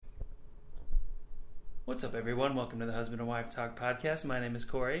What's up, everyone? Welcome to the Husband and Wife Talk podcast. My name is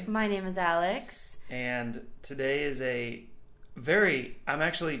Corey. My name is Alex. And today is I'm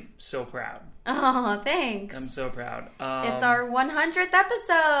actually so proud. Oh, thanks. I'm so proud. It's our 100th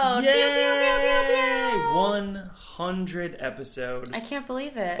episode. Yay! Pew, pew, pew, pew, pew. 100 episode. I can't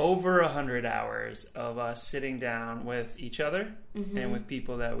believe it. Over 100 hours of us sitting down with each other and with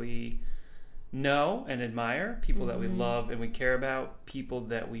people that we know and admire, people that we love and we care about, people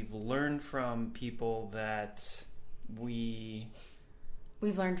that we've learned from, people that we've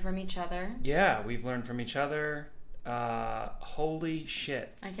learned from each other. Yeah, we've learned from each other. Holy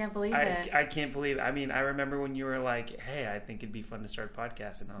shit. I can't believe it. I can't believe it. I mean, I remember when you were like, hey, I think it'd be fun to start a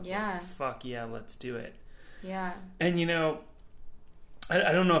podcast. And I was like, fuck yeah, let's do it. Yeah. And you know,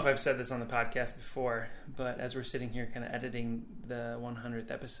 I don't know if I've said this on the podcast before, but as we're sitting here kind of editing the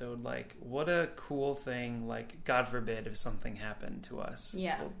 100th episode, like, what a cool thing. Like, God forbid if something happened to us.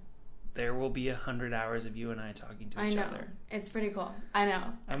 Yeah. There will be 100 hours of you and I talking to each other. It's pretty cool. I know.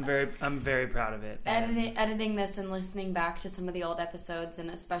 I'm very proud of it. Editing this and listening back to some of the old episodes, and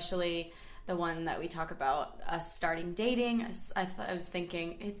especially the one that we talk about us starting dating, I was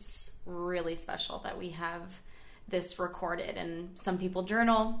thinking it's really special that we have this recorded, and some people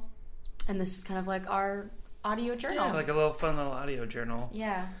journal, and this is kind of like our audio journal. Yeah, like a little fun little audio journal.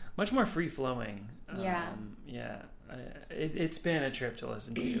 Yeah. Much more free flowing. Yeah. It's been a trip to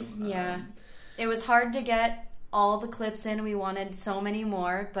listen to. Yeah. It was hard to get all the clips in. We wanted so many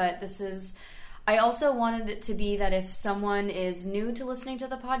more, but I also wanted it to be that if someone is new to listening to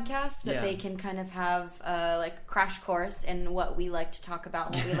the podcast, that they can kind of have like crash course in what we like to talk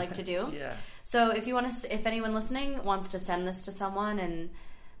about, what we like to do. Yeah. So if anyone listening wants to send this to someone, and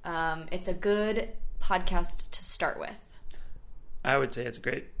it's a good podcast to start with. I would say it's a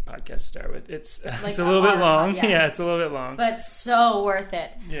great podcast to start with. It's a little bit long. Yeah, it's a little bit long. But so worth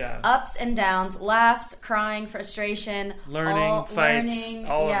it. Yeah. Ups and downs, laughs, crying, frustration, learning, fights,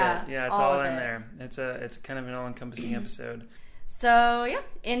 all of it. Yeah, it's all in there. It's kind of an all-encompassing episode. So, yeah,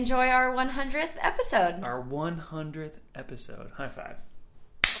 enjoy our 100th episode. Our 100th episode. High five.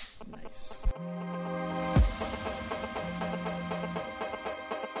 Nice.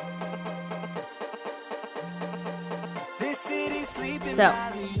 So,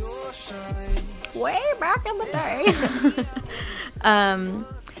 way back in the day.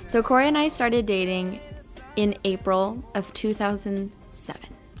 So Corey and I started dating in April of 2007.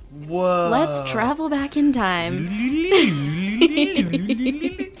 Whoa. Let's travel back in time.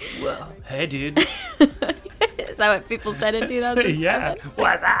 Whoa. Hey, dude. Is that what people said in 2007? Yeah.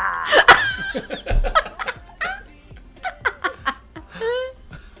 What's up?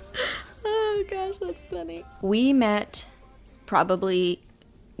 Oh gosh, that's funny. We met probably,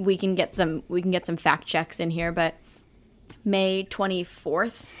 we can get some fact checks in here, but May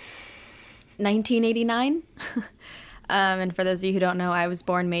 24th, 1989. And for those of you who don't know, I was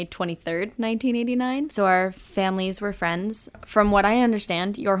born May 23rd, 1989. So our families were friends. From what I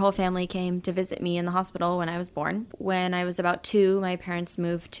understand, your whole family came to visit me in the hospital when I was born. When I was about 2, my parents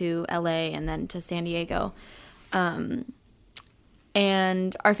moved to LA and then to San Diego. And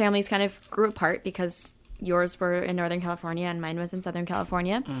our families kind of grew apart because yours were in Northern California and mine was in Southern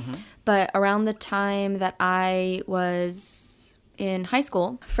California. Mm-hmm. But around the time that I was in high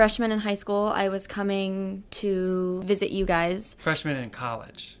school, freshman in high school, I was coming to visit you guys. Freshman in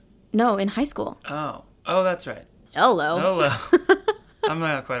college? No, in high school. Oh, that's right. Hello. I'm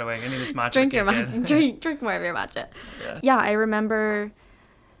not quite awake. I need this matcha. Drink more of your matcha. Yeah, I remember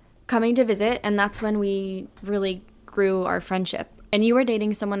coming to visit, and that's when we really grew our friendship. And you were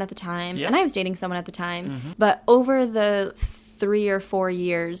dating someone at the time, and I was dating someone at the time. Mm-hmm. But over the 3 or 4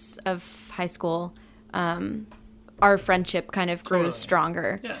 years of high school, our friendship kind of grew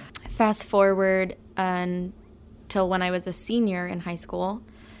stronger. Yeah. Fast forward until when I was a senior in high school,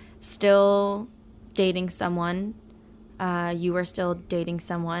 still dating someone. You were still dating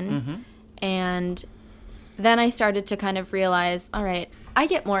someone. Mm-hmm. And then I started to kind of realize, all right, I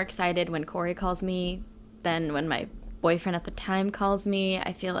get more excited when Corey calls me than when my boyfriend at the time calls me.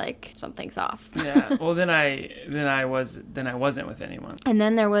 I feel like something's off. Yeah. Well, then I wasn't with anyone. And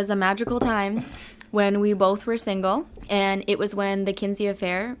then there was a magical time when we both were single, and it was when the Kinsey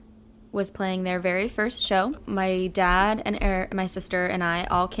Affair was playing their very first show. My dad and my sister and I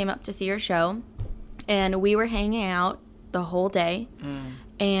all came up to see your show, and we were hanging out the whole day.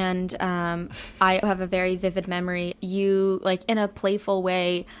 And I have a very vivid memory. You, like, in a playful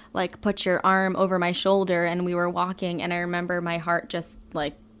way, like, put your arm over my shoulder, and we were walking, and I remember my heart just,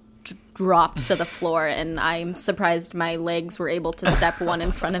 like, dropped to the floor, and I'm surprised my legs were able to step one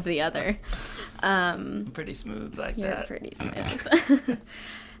in front of the other. Pretty smooth like you're that. Pretty smooth.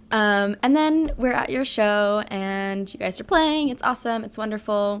 And then we're at your show, and you guys are playing. It's awesome. It's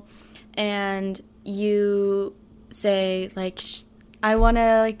wonderful. And you say, like, I want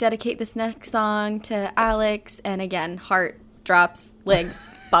to, like, dedicate this next song to Alex. And again, heart drops, legs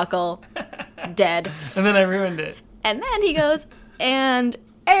buckle, dead. And then I ruined it. And then he goes, and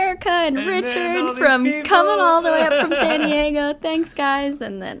Erica and Richard from coming all the way up from San Diego. Thanks, guys.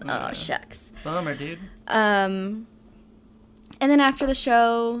 And then, oh, shucks. Bummer, dude. And then after the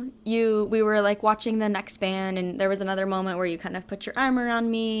show, we were, like, watching the next band, and there was another moment where you kind of put your arm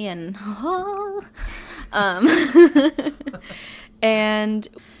around me, and and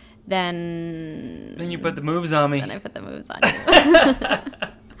then you put the moves on me. Then I put the moves on you.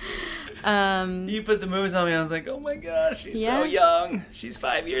 You put the moves on me. I was like, oh my gosh, she's so young. She's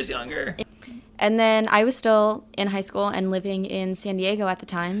 5 years younger. And then I was still in high school and living in San Diego at the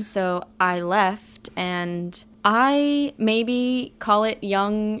time, so I left, and I maybe call it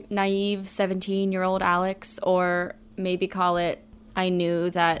young, naive 17-year-old Alex, or maybe call it I knew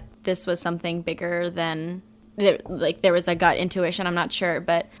that this was something bigger than, like, there was a gut intuition, I'm not sure,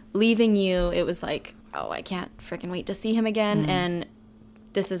 but leaving you, it was like, oh, I can't freaking wait to see him again, and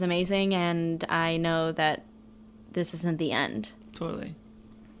this is amazing, and I know that this isn't the end. Totally.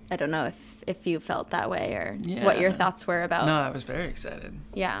 I don't know if you felt that way or what your thoughts were about. No, I was very excited.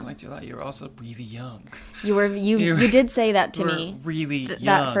 Yeah. I liked you a lot. You were also really young. You did say that to me. Really young.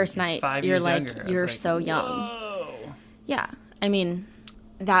 That first night. 5 You're years like, younger. you're so young. Whoa. Yeah. I mean,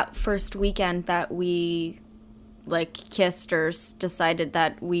 that first weekend that we, like, kissed or decided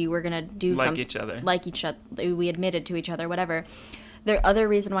that we were going to do something. Like each other. We admitted to each other, whatever. The other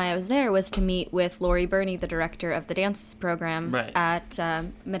reason why I was there was to meet with Lori Burney, the director of the dance program at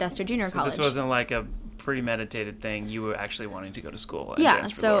Modesto Junior College. This wasn't like a premeditated thing. You were actually wanting to go to school.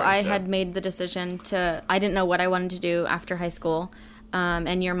 So I had made the decision I didn't know what I wanted to do after high school.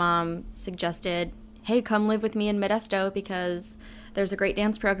 And your mom suggested, hey, come live with me in Modesto because there's a great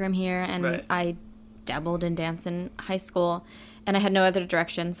dance program here. And I dabbled in dance in high school. And I had no other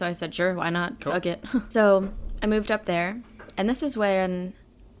direction. So I said, sure, why not? Cool. Fuck it. So I moved up there. And this is where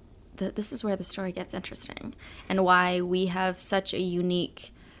the story gets interesting, and why we have such a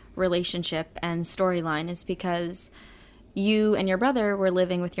unique relationship and storyline is because you and your brother were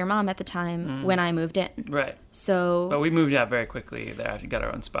living with your mom at the time when I moved in. Right. So, but we moved out very quickly there after we got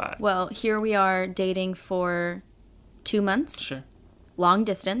our own spot. Well, here we are dating for 2 months. Sure. Long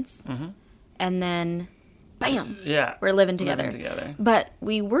distance. Mm-hmm. And then, bam. Yeah. We're living together. But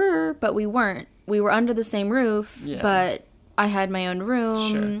we weren't. We were under the same roof, but I had my own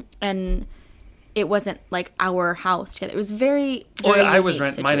room, and it wasn't like our house together. It was very, very I was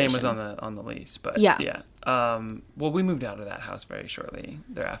renting. My name was on the lease, but yeah. Well, we moved out of that house very shortly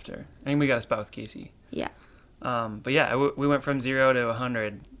thereafter. I think we got a spot with Casey. Yeah. But yeah, we went from 0 to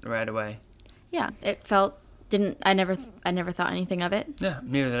 100 right away. Yeah, it felt I never thought anything of it. Yeah,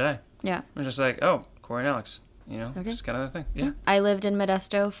 neither did I. Yeah. I was just like, oh, Corey and Alex, just kind of the thing. Yeah. I lived in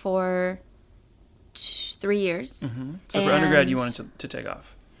Modesto for 3 years. Mm-hmm. So for undergrad, you wanted to take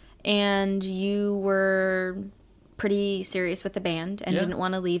off. And you were pretty serious with the band and didn't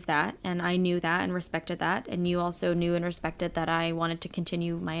want to leave that. And I knew that and respected that. And you also knew and respected that I wanted to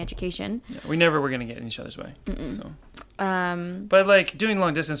continue my education. Yeah, we never were going to get in each other's way. So. But like doing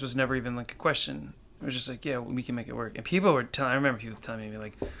long distance was never even like a question. It was just like, yeah, we can make it work. And people were I remember people telling me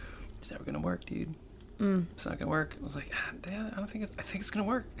like, it's never going to work, dude. It's not gonna work. I was like, I think it's gonna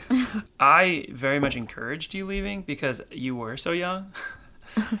work. I very much encouraged you leaving because you were so young,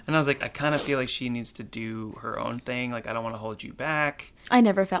 and I was like, I kind of feel like she needs to do her own thing. Like, I don't want to hold you back. I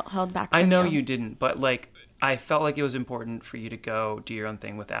never felt held back. I know you didn't, but like, I felt like it was important for you to go do your own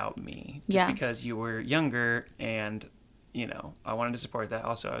thing without me, just because you were younger and. I wanted to support that.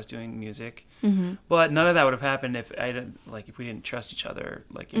 Also, I was doing music, but none of that would have happened if if we didn't trust each other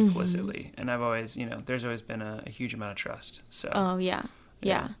like implicitly. And I've always, there's always been a huge amount of trust. So. Oh yeah.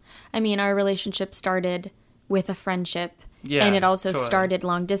 I mean, our relationship started with a friendship, and it also started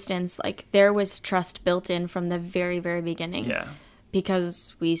long distance. Like there was trust built in from the very, very beginning. Yeah.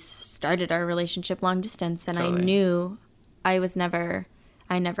 Because we started our relationship long distance, and I knew I never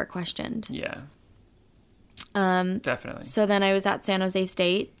questioned. Yeah. Definitely. So then I was at San Jose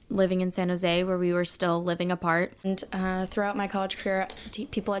State, living in San Jose, where we were still living apart. And throughout my college career,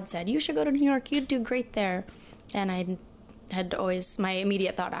 people had said, you should go to New York, you'd do great there. And I had always, my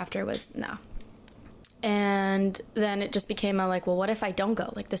immediate thought after was, no. And then it just became well, what if I don't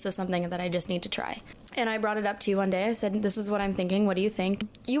go? Like, this is something that I just need to try. And I brought it up to you one day. I said, this is what I'm thinking. What do you think?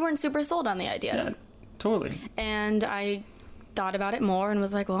 You weren't super sold on the idea. Yeah, totally. And I thought about it more and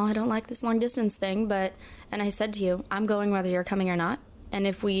was like, well, I don't like this long distance thing, and I said to you, I'm going whether you're coming or not, And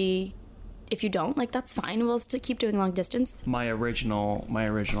if you don't, like, that's fine. We'll still keep doing long distance. My original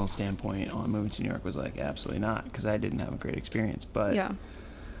standpoint on moving to New York was like, absolutely not, because I didn't have a great experience. But yeah.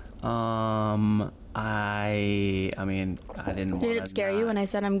 I mean, I didn't want to. Did it scare you when I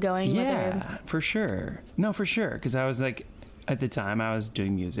said I'm going with her? Yeah, for sure. No, for sure. Because I was like, at the time, I was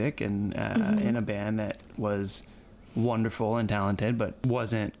doing music and in a band that was wonderful and talented, but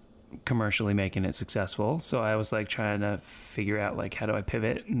wasn't commercially making it successful. So I was like trying to figure out like, how do I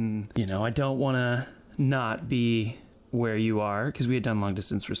pivot? And, you know, I don't want to not be where you are, because we had done long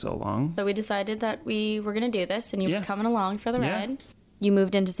distance for so long. So we decided that we were going to do this, and you were coming along for the ride. You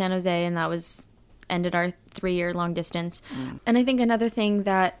moved into San Jose, and that ended our 3-year long distance. And I think another thing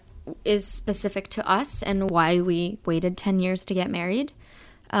that is specific to us and why we waited 10 years to get married,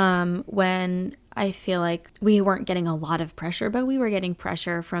 when I feel like we weren't getting a lot of pressure, but we were getting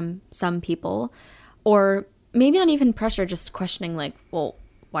pressure from some people, or maybe not even pressure, just questioning like, well,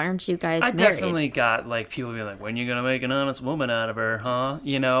 why aren't you guys married? I definitely got like people being like, when are you gonna make an honest woman out of her, huh?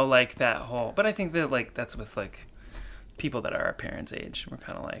 You know, like that whole. But I think that like that's with like people that are our parents' age. We're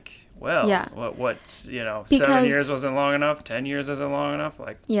kind of like, well, what's, you know, because 7 years wasn't long enough, 10 years isn't long enough.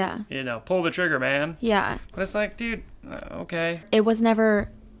 Like, you know, pull the trigger, man. Yeah. But it's like, dude, okay. It was never,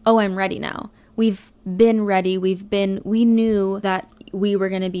 oh, I'm ready now. We've been ready. We knew that we were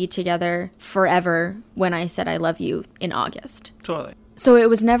going to be together forever when I said I love you in August. Totally. So it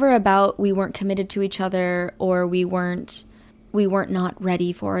was never about we weren't committed to each other, or we weren't not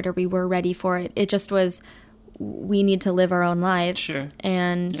ready for it, or we were ready for it. It just was, we need to live our own lives. Sure.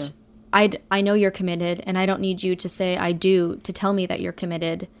 And I know you're committed, and I don't need you to say I do to tell me that you're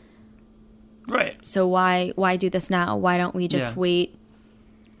committed. Right. So why do this now? Why don't we just wait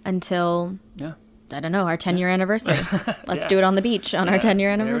until, I don't know, our 10-year anniversary? Let's do it on the beach on our 10-year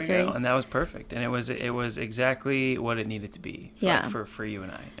anniversary. And that was perfect. And it was exactly what it needed to be for you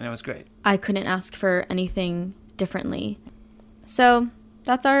and I. And it was great. I couldn't ask for anything differently. So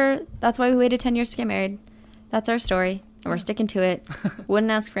that's why we waited 10 years to get married. That's our story, and we're sticking to it.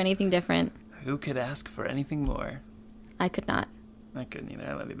 Wouldn't ask for anything different. Who could ask for anything more? I could not. I couldn't either.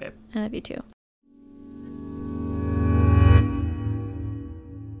 I love you, babe. I love you too.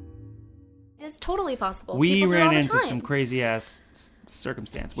 It is totally possible. We People ran do it all into the time. some crazy ass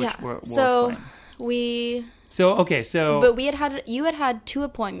circumstance, which we'll so explain. But you had 2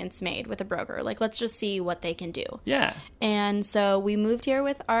 appointments made with a broker. Like, let's just see what they can do. Yeah. And so we moved here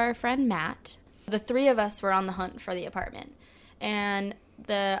with our friend Matt. The 3 of us were on the hunt for the apartment. And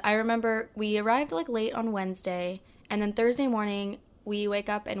I remember we arrived like late on Wednesday, and then Thursday morning we wake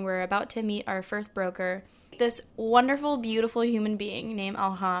up and we're about to meet our first broker, this wonderful, beautiful human being named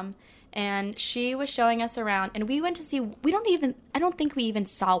Alham. And she was showing us around, and we went to see, I don't think we even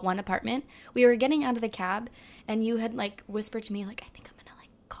saw one apartment. We were getting out of the cab, and you had like whispered to me, like, I think I'm gonna like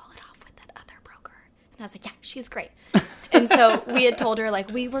call it off with that other broker. And I was like, yeah, she's great. And so we had told her, like,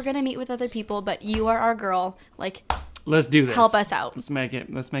 we were gonna meet with other people, but you are our girl. Like, let's do this. Help us out. Let's make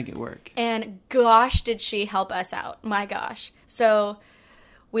it work. And gosh, did she help us out. My gosh. So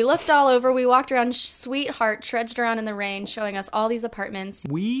we looked all over. We walked around, sweetheart, trudged around in the rain, showing us all these apartments.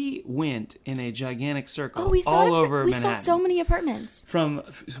 We went in a gigantic circle over Manhattan. We saw so many apartments.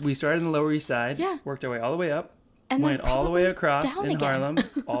 We started in the Lower East Side, worked our way all the way up, and went all the way across in again. Harlem,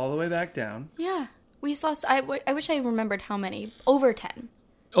 all the way back down. Yeah. We saw, I wish I remembered how many. Over 10.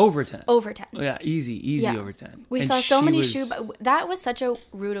 Over 10. Over 10. Yeah, easy over 10. We saw so many that was such a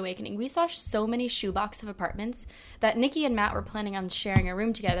rude awakening. We saw so many shoebox of apartments that Nikki and Matt were planning on sharing a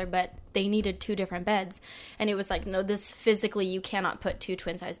room together, but they needed 2 different beds. And it was like, no, this physically, you cannot put 2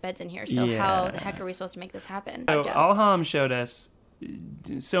 twin-size beds in here. So how the heck are we supposed to make this happen? So Alham showed us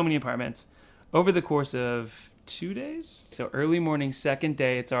so many apartments over the course of 2 days. So early morning, second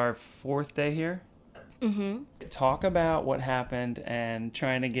day, it's our 4th day here. Mm-hmm. Talk about what happened and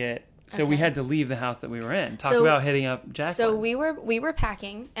trying to get. So we had to leave the house that we were in. Talk about hitting up Jacqueline. So we were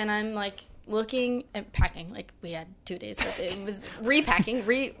packing, and I'm like looking at packing. Like, we had 2 days worth. It was repacking,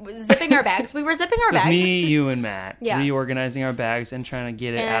 zipping our bags. We were zipping our bags. Me, you, and Matt reorganizing our bags and trying to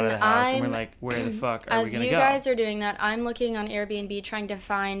get it out of the house. And we're like, where the fuck are we gonna go? As you guys are doing that, I'm looking on Airbnb trying to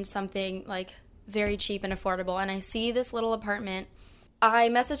find something like very cheap and affordable, and I see this little apartment. I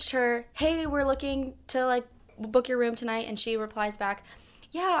messaged her, hey, we're looking to like book your room tonight, and she replies back,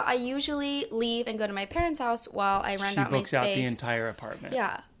 yeah, I usually leave and go to my parents' house while I rent out my space. She books out the entire apartment.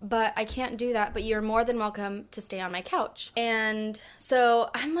 Yeah, but I can't do that, but you're more than welcome to stay on my couch. And so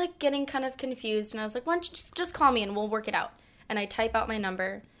I'm like getting kind of confused, and I was like, why don't you just call me and we'll work it out. And I type out my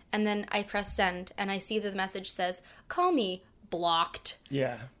number, and then I press send, and I see that the message says, call me, blocked.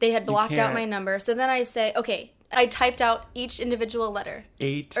 Yeah. They had blocked out my number. So then I say, okay, I typed out each individual letter.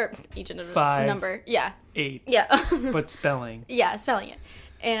 8. Or each individual 5, number. Yeah. 8. Yeah. But spelling. Yeah, spelling it.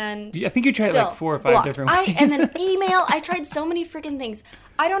 And I think you tried like 4 or 5 blocked. different ways. And then email. I tried so many freaking things.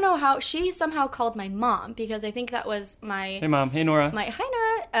 I don't know how. She somehow called my mom because I think that was my... Hey, Mom. Hey, Nora.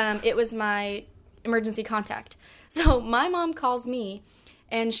 Hi, Nora. It was my emergency contact. So my mom calls me,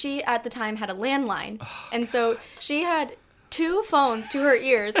 and she at the time had a landline. And so she had 2 phones to her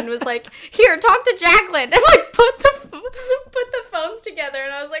ears and was like, here, talk to Jacqueline. And like put the phones together.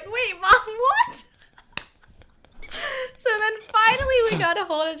 And I was like, wait, Mom, what? So then finally we got a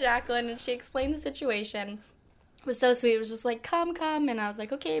hold of Jacqueline, and she explained the situation. It was so sweet. It was just like, come. And I was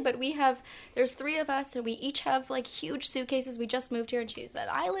like, okay, but there's 3 of us, and we each have like huge suitcases. We just moved here. And she said,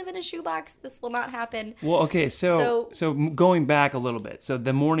 I live in a shoebox. This will not happen. Well, okay, so going back a little bit. So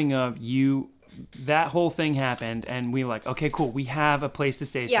the morning of that whole thing happened, and we were like, okay, cool. We have a place to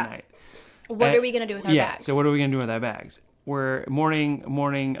stay tonight. What are we going to do with our bags? So what are we going to do with our bags? We're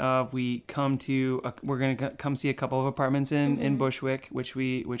morning of we come to we're gonna come see a couple of apartments in Bushwick, which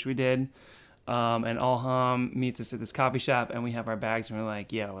we did, and Alham meets us at this coffee shop, and we have our bags, and we're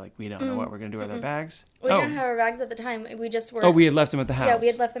like, we don't know what we're gonna do with our bags. We didn't have our bags at the time. We just were. Oh, we had left them at the house. Yeah, we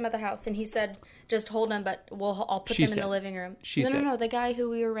had left them at the house, and he said, "Just hold them, but I'll put them in the living room." No, the guy who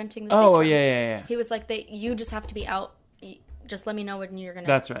we were renting the space from. Yeah. He was like, you just have to be out. Just let me know what you're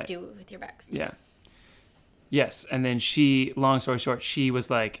gonna do with your bags." Yeah. Yes, and then long story short, she was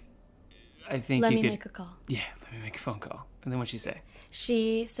like, I think let me make a call. Yeah, let me make a phone call. And then what'd she say?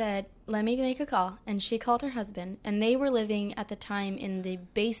 She said, let me make a call. And she called her husband, and they were living at the time in the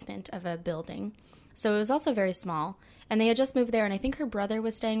basement of a building. So it was also very small. And they had just moved there, and I think her brother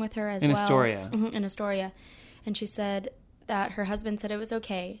was staying with her as well. In Astoria. Mm-hmm, in Astoria. And she said that her husband said it was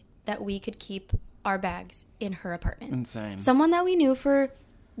okay that we could keep our bags in her apartment. Insane. Someone that we knew for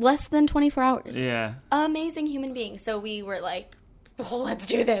less than 24 hours. Yeah. Amazing human being. So we were like, well, let's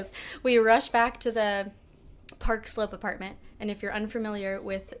do this. We rushed back to the Park Slope apartment. And if you're unfamiliar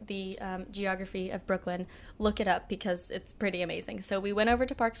with the geography of Brooklyn, look it up because it's pretty amazing. So we went over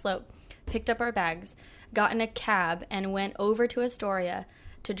to Park Slope, picked up our bags, got in a cab, and went over to Astoria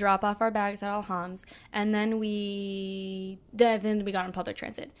to drop off our bags at Alham's. And then we got on public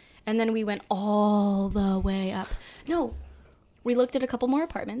transit. And then we went all the way up. No. We looked at a couple more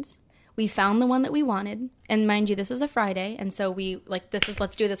apartments. We found the one that we wanted. And mind you, this is a Friday. And so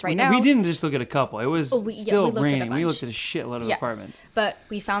let's do this right now. We didn't just look at a couple. It was still raining. We looked at a shitload of apartments. But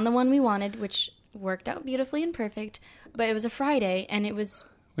we found the one we wanted, which worked out beautifully and perfect. But it was a Friday, and it was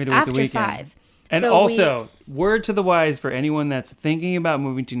after 5. And so also, word to the wise for anyone that's thinking about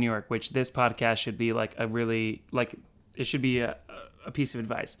moving to New York, which this podcast should be like it should be a piece of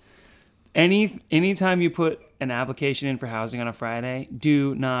advice. Anytime you put an application in for housing on a Friday,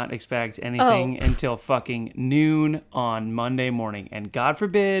 do not expect anything until fucking noon on Monday morning. And God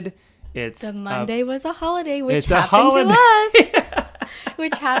forbid the Monday was a holiday, which happened to us.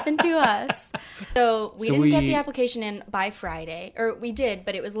 Which happened to us. So we didn't get the application in by Friday. Or we did,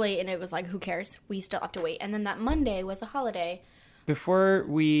 but it was late, and it was like, who cares? We still have to wait. And then that Monday was a holiday. Before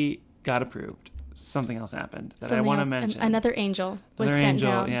we got approved, something else happened that I want to mention. Another angel was sent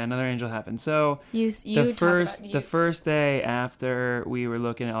down. Yeah, another angel happened. So the first day after we were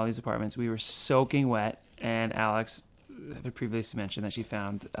looking at all these apartments, we were soaking wet, and Alex had previously mentioned that she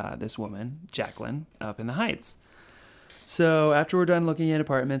found this woman, Jacqueline, up in the Heights. So after we're done looking at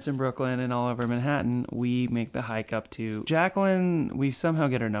apartments in Brooklyn and all over Manhattan, we make the hike up to Jacqueline. We somehow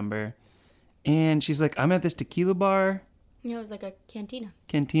get her number, and she's like, I'm at this tequila bar. Yeah, it was like a cantina.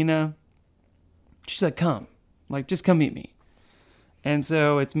 She's like, just come meet me. And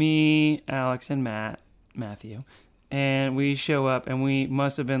so it's me, Alex, and Matthew. And we show up, and we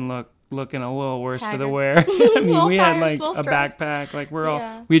must have been looking a little worse for the wear. I mean, we had like a backpack. Like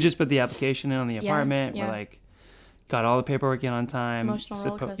we just put the application in on the apartment. Yeah. We're got all the paperwork in on time. Emotional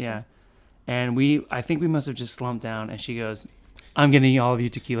roller coaster. Yeah. And I think we must have just slumped down, and she goes, I'm getting all of you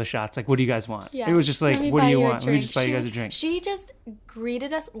tequila shots. Like, what do you guys want? Yeah. It was just like, what do you want? Let me just buy you guys a drink. She just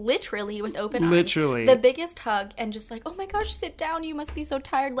greeted us literally with open arms. Literally. The biggest hug, and just like, oh my gosh, sit down. You must be so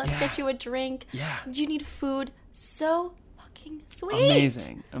tired. Let's get you a drink. Yeah. Do you need food? So fucking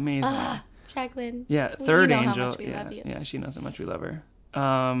sweet. Amazing. Jacqueline. Yeah, third angel. How much we love you. Yeah, she knows how much we love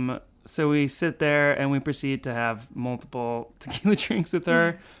her. So we sit there, and we proceed to have multiple tequila drinks with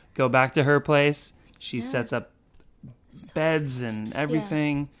her, go back to her place. She sets up beds and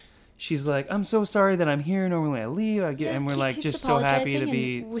everything. Yeah. She's like, I'm so sorry that I'm here. Normally I leave. And we're like, just so happy to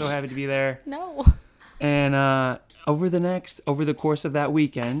be there. No. And over the course of that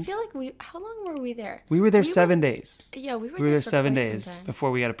weekend, I feel like how long were we there? We were there 7 days. Yeah, we were there 7 days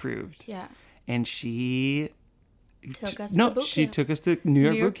before we got approved. Yeah. And she took us to boot she camp. took us to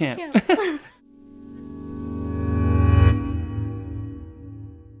New York boot camp.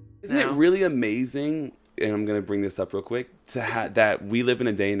 Isn't it really amazing, and I'm going to bring this up real quick, that we live in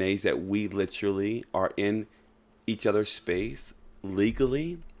a day and age that we literally are in each other's space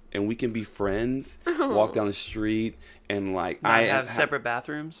legally, and we can be friends, walk down the street, and like... I have separate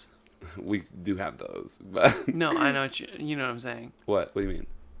bathrooms? We do have those. But no, I know you know what I'm saying. What do you mean?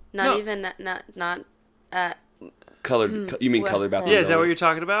 Not No. even, not Colored, you mean colored bathrooms? Yeah, is that what you're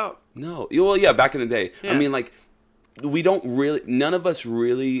talking about? No. Well, yeah, back in the day. Yeah. I mean, like, we don't really, none of us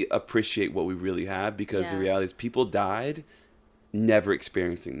really appreciate what we really have, because the reality is people died never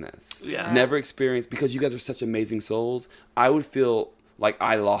experiencing this. Yeah. Never experienced, because you guys are such amazing souls. I would feel like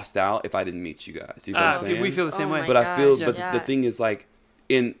I lost out if I didn't meet you guys. Do you know what I'm saying? We feel the same Oh way. my But I feel, gosh, but yeah. the thing is, like,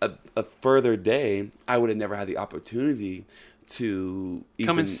 in a further day, I would have never had the opportunity to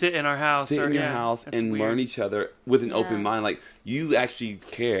Come even and sit in our house. sit or, in your yeah, house that's and weird. learn each other with an open mind. Like, you actually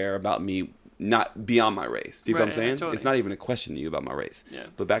care about me, not beyond my race. Do you know what I'm Right, saying? totally. It's not even a question to you about my race. Yeah.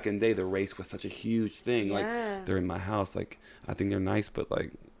 But back in the day, the race was such a huge thing. Yeah. Like, they're in my house. Like, I think they're nice, but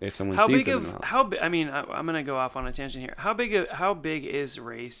like, if someone How sees big them of in the house. how big? I mean, I'm gonna go off on a tangent here. How big is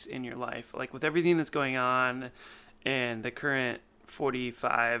race in your life? Like with everything that's going on, and the current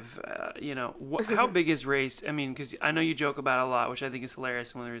 45. How big is race? I mean, because I know you joke about it a lot, which I think is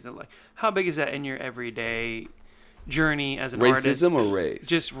hilarious. One of the reasons, like, how big is that in your everyday journey as an artist? Racism or race?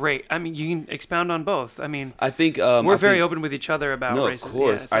 Just race. I mean, you can expound on both. I mean, I think we're very open with each other about No, racism. of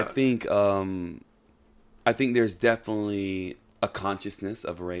course. Yeah, so. I think there's definitely a consciousness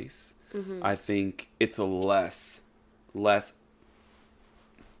of race. I think it's a less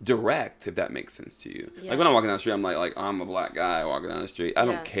direct, if that makes sense to you. Yeah. Like when I'm walking down the street, I'm like I'm a black guy walking down the street. I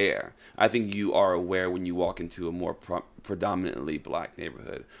Yeah. don't care. I think you are aware when you walk into a more predominantly black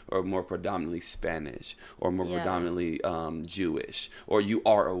neighborhood, or more predominantly Spanish, or more predominantly Jewish, or you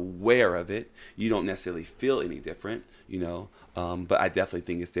are aware of it. You don't necessarily feel any different, but I definitely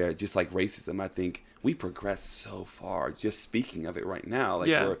think it's there. Just like racism, I think we progress so far just speaking of it right now.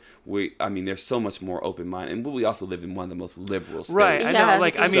 Like there's so much more open mind, and we also live in one of the most liberal states. Right, I know.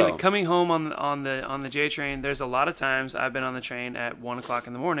 Like, I mean, So- coming home on the J train, there's a lot of times I've been on the train at 1:00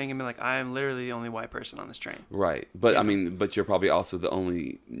 in the morning and been like, I am literally the only white person on this train. Right, but I mean, but you're probably also the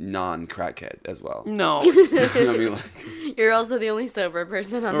only non-crackhead as well. No, I mean, like, You're also the only sober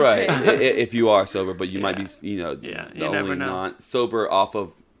person on the right? train. If you are sober, but you might be, Yeah, the you only never know. non-sober off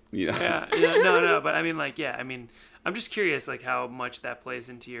of, yeah, no, but I mean, like, I'm just curious, like, how much that plays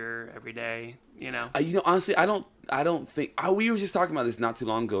into your everyday, honestly, I don't think. We were just talking about this not too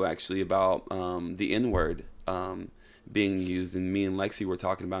long ago, actually, about the N-word being used, and me and Lexi were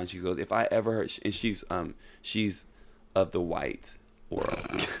talking about it, and she goes, if I ever heard, and she's of the white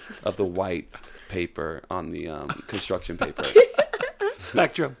world, of the white paper on the construction paper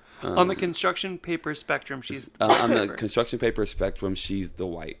spectrum. On the construction paper spectrum, she's the on the paper. construction paper spectrum, she's the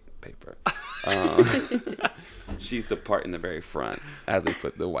white paper. She's the part in the very front, as they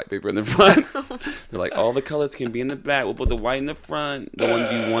put the white paper in the front. They're like, all the colors can be in the back. We'll put the white in the front. The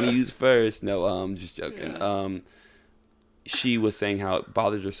ones you want to use first. No, I'm just joking. Yeah. She was saying how it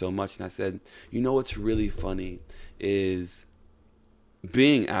bothered her so much, and I said, what's really funny is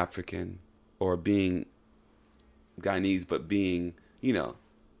being African, or being Guyanese, but being,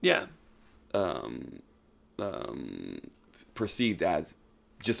 Yeah. perceived as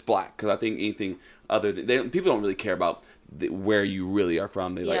just black, because I think anything other than people don't really care about where you really are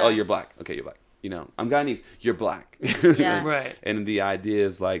from. They're like, oh, you're black. Okay, you're black. I'm Guyanese. You're black. Yeah. Right. And the idea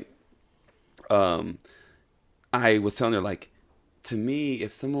is like, I was telling her, like, to me,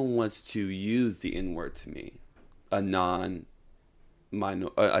 if someone wants to use the N-word to me, a non-minority,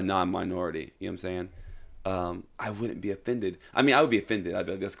 you know what I'm saying? I wouldn't be offended. I mean, I would be offended. I'd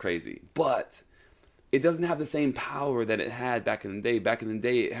be like, that's crazy. But it doesn't have the same power that it had back in the day. Back in the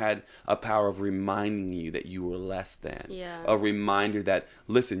day, it had a power of reminding you that you were less than. Yeah. A reminder that,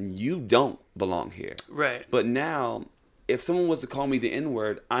 listen, you don't belong here. Right. But now, if someone was to call me the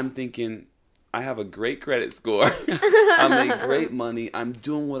N-word, I'm thinking, I have a great credit score. I make great money. I'm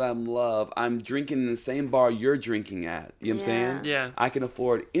doing what I love. I'm drinking in the same bar you're drinking at. You know what I'm saying? Yeah. I can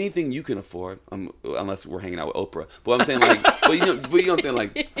afford anything you can afford, unless we're hanging out with Oprah. But I'm saying, like, but you know what I'm saying,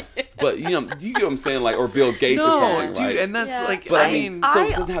 like, but you get what I'm saying, like, or Bill Gates or something, dude, right? and that's Yeah. like, But I mean, so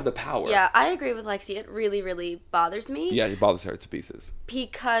it doesn't have the power. Yeah, I agree with Lexi. It really, really bothers me. Yeah, it bothers her to pieces.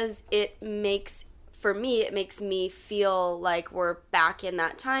 Because it makes me feel like we're back in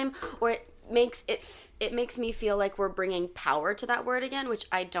that time, or makes me feel like we're bringing power to that word again, which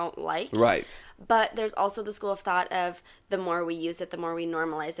I don't like. Right. But there's also the school of thought of the more we use it, the more we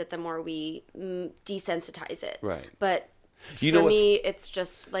normalize it, the more we desensitize it. Right. But You for know me, it's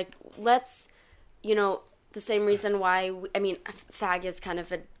just like, let's, the same reason why, fag is kind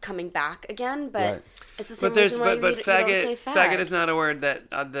of coming back again, but it's the same reason why you don't say fag. Faggot is not a word that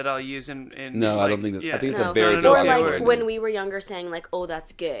I'll use in no, like, I don't think that. yeah. I think it's No. a very Or derogatory like word. when we were younger, saying like, "Oh,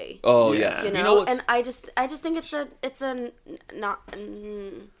 that's gay." Oh yeah. You You know, know what's, and I just think it's a not.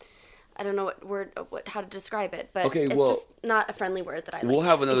 I don't know how to describe it, but Okay, it's well, just not a friendly word that I like. we'll to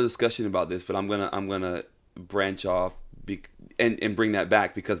have say. another discussion about this, but I'm gonna branch off and bring that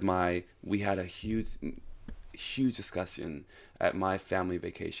back because we had a huge discussion at my family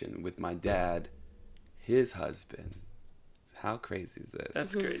vacation with my dad, his husband. How crazy is this?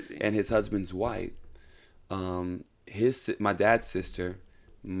 That's crazy. And his husband's white. My dad's sister,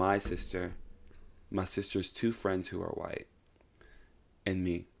 my sister's two friends who are white, and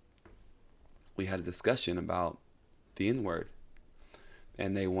me. We had a discussion about the N-word,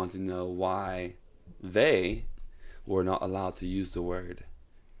 and they want to know why they were not allowed to use the word.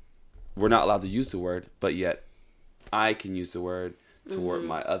 We're not allowed to use the word, but yet I can use the word toward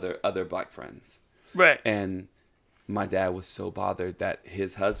my other black friends. Right. And my dad was so bothered that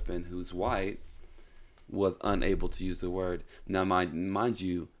his husband, who's white, was unable to use the word. Now, mind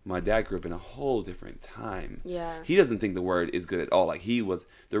you, my dad grew up in a whole different time. Yeah. He doesn't think the word is good at all. Like,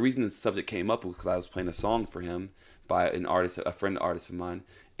 the reason the subject came up was because I was playing a song for him by a friend artist of mine,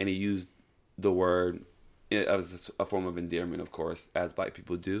 and he used the word as a form of endearment, of course, as black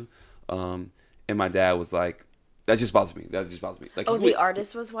people do. And my dad was like, that just bothers me. Like, the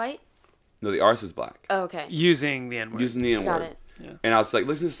artist was white? No, the artist was black. Oh, okay. Using the N-word. Using the N-word. Got it. Yeah. And I was like,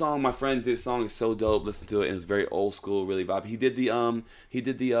 listen to the song. My friend did the song. It's so dope. Listen to it. And it was very old school, really vibe. He did the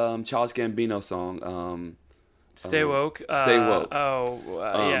Childish Gambino song. Stay woke. Stay Woke.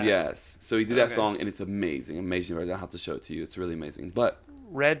 Yeah. Yes. So he did that Okay. song, and it's amazing. I have to show it to you. It's really amazing. But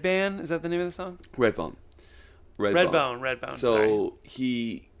Red Band, is that the name of the song? Redbone. Redbone. So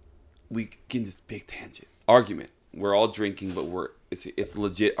we get in this big tangent argument. We're all drinking, but it's a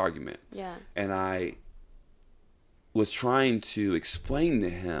legit argument. Yeah. And I was trying to explain to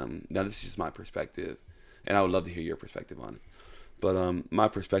him. Now, this is just my perspective, and I would love to hear your perspective on it. But my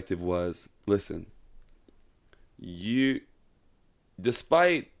perspective was, listen,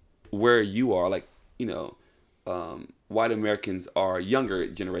 despite where you are, like, white Americans are a younger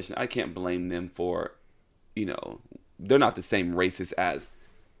generation. I can't blame them for, they're not the same racist as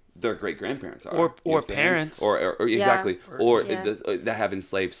their great grandparents are, or parents, or exactly, Yeah. that have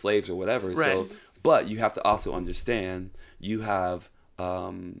enslaved slaves or whatever. Right. So, but you have to also understand you have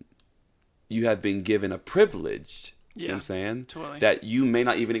been given a privilege. You know what I'm saying? Totally. That you may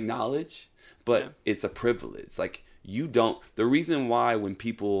not even acknowledge, but it's a privilege. Like, you don't. The reason why when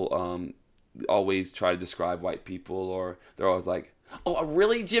people always try to describe white people, or they're always like, "Oh,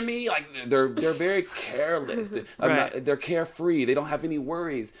 really, Jimmy?" Like, they're very careless. They're carefree. They don't have any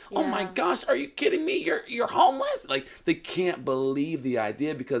worries. Yeah. Oh my gosh, are you kidding me? You're homeless. Like, they can't believe the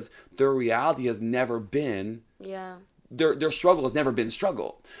idea because their reality has never been. Yeah. Their struggle has never been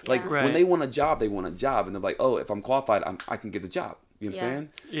struggle. Like, Yeah. when they want a job, they want a job, and they're like, "Oh, if I'm qualified, I can get the job." You know what I'm Yeah. saying?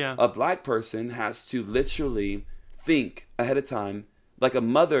 Yeah. A black person has to literally think ahead of time. Like, a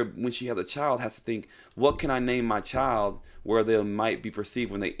mother, when she has a child, has to think, what can I name my child where they might be perceived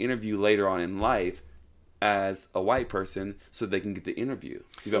when they interview later on in life as a white person so they can get the interview.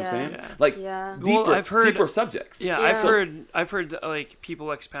 You know what I'm saying? Yeah. Like, Yeah. deeper subjects. Yeah, Yeah. I've heard like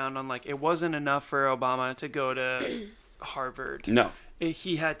people expound on, like, it wasn't enough for Obama to go to Harvard. No.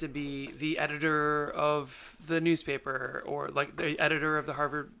 He had to be the editor of the newspaper, or like the editor of the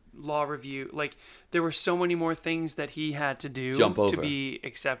Harvard Law Review. Like, there were so many more things that he had to do to be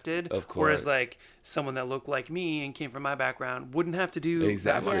accepted. Of course. Whereas, like, someone that looked like me and came from my background wouldn't have to do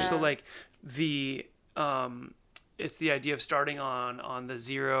Exactly. that much. Yeah. So, like, it's the idea of starting on the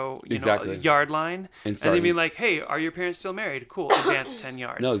zero yard line, and then being like, hey, are your parents still married? Cool, advance 10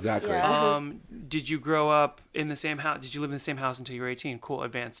 yards. No, exactly. Yeah. Did you grow up in the same house? Did you live in the same house until you were 18? Cool,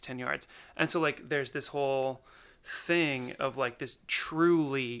 advance 10 yards. And so, like, there's this whole thing of, like, this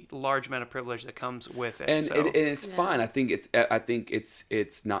truly large amount of privilege that comes with it. And, so. and it's fine. I think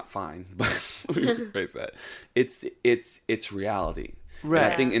it's not fine, but let me rephrase that. It's reality. Right.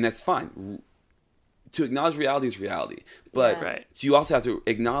 And I think, and that's fine. To acknowledge reality is reality, but Yeah. Right. you also have to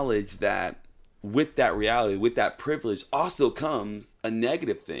acknowledge that with that reality, with that privilege, also comes a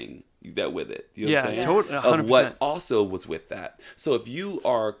negative thing that with it. You know what I'm saying? Totally, 100%. Of what also was with that. So if you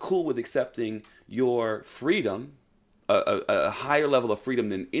are cool with accepting your freedom a higher level of freedom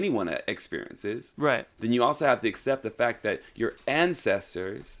than anyone experiences, right, then you also have to accept the fact that your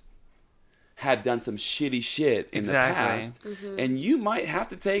ancestors had done some shitty shit in the past, and you might have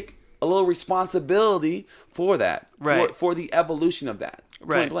to take a little responsibility for that, for the evolution of that,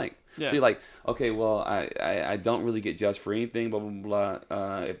 point blank. Yeah. So you're like, okay, well, I don't really get judged for anything, blah, blah,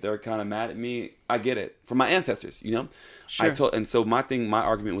 blah. If they're kind of mad at me, I get it. From my ancestors, you know? Sure. And so my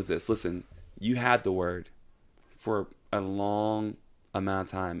argument was this. Listen, you had the word for a long amount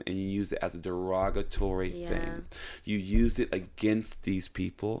of time, and you used it as a derogatory thing. You used it against these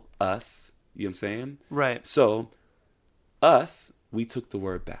people, us, you know what I'm saying? Right. So, us, we took the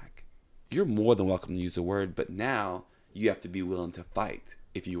word back. You're more than welcome to use the word, but now you have to be willing to fight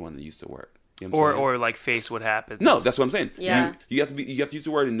if you want to use the word. You know or like face what happens. No, that's what I'm saying. Yeah. You have to use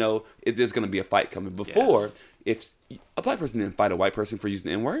the word and know there's going to be a fight coming. Before, if a black person didn't fight a white person for using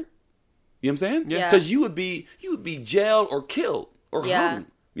the N-word, you know what I'm saying? Yeah. Because you would be jailed or killed or hung. You know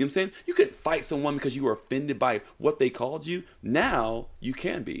what I'm saying? You couldn't fight someone because you were offended by what they called you. Now you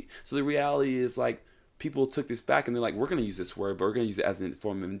can be. So the reality is, like, people took this back and they're like, we're going to use this word, but we're going to use it as a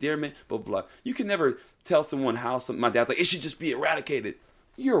form of endearment, blah, blah, blah. You can never tell someone how my dad's like, it should just be eradicated.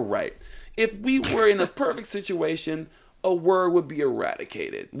 You're right. If we were in a perfect situation, a word would be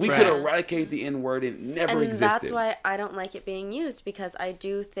eradicated. We could eradicate the N-word and it never existed. And that's why I don't like it being used, because I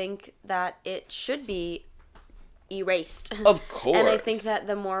do think that it should be erased. Of course. And I think that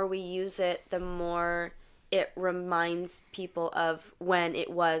the more we use it, the more it reminds people of when it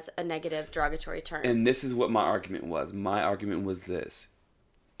was a negative, derogatory term. And this is what my argument was. My argument was this.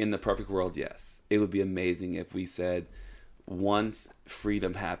 In the perfect world, yes. It would be amazing if we said, once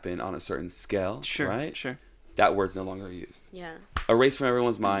freedom happened on a certain scale, right? Sure. That word's no longer used. Yeah. Erased from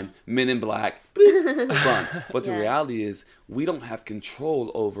everyone's mind. Men in Black. Gone. But the reality is, we don't have control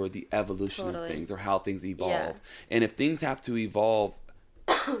over the evolution of things or how things evolve. Yeah. And if things have to evolve,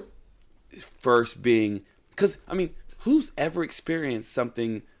 first being... Because, I mean, who's ever experienced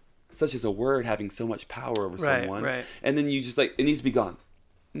something such as a word having so much power over someone? Right. And then you just like, it needs to be gone.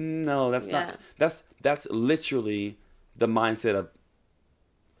 No, that's not. That's literally the mindset of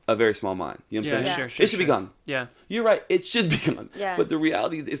a very small mind. You know what I'm saying? Sure, it should be gone. Yeah. You're right. It should be gone. Yeah. But the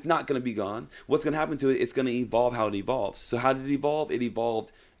reality is it's not going to be gone. What's going to happen to it, it's going to evolve how it evolves. So how did it evolve? It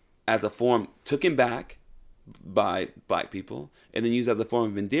evolved as a form, taken back by black people, and then used as a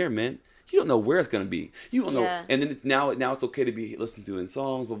form of endearment. You don't know where it's going to be. You don't know. And then it's now it's okay to be listened to in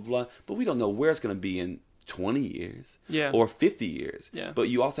songs, blah, blah, blah. But we don't know where it's going to be in 20 years or 50 years. Yeah. But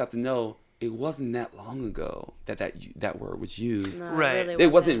you also have to know it wasn't that long ago that word was used. No, right. It really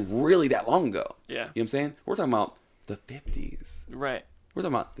it wasn't really that long ago. Yeah. You know what I'm saying? We're talking about the 50s. Right. We're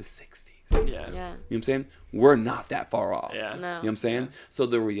talking about the 60s. Yeah. Yeah. You know what I'm saying? We're not that far off. Yeah. No. You know what I'm saying? So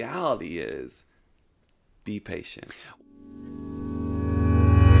the reality is, be patient.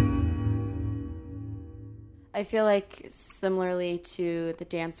 I feel like similarly to the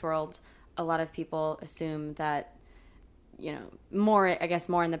dance world, a lot of people assume that, you know, more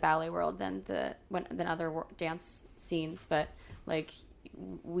in the ballet world than other dance scenes, but like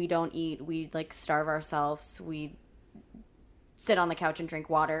we don't eat, we like starve ourselves, we sit on the couch and drink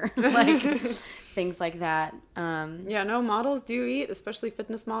water, like things like that. No, models do eat, especially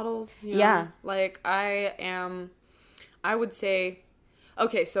fitness models. You know? Like I would say,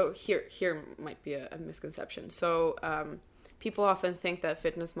 okay, so here might be a misconception. So people often think that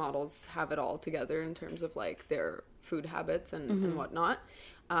fitness models have it all together in terms of like their food habits and whatnot.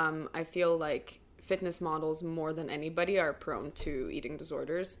 I feel like fitness models more than anybody are prone to eating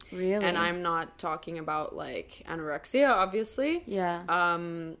disorders. Really? And I'm not talking about like anorexia, obviously. Yeah.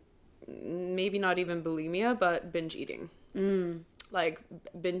 Maybe not even bulimia, but binge eating. Like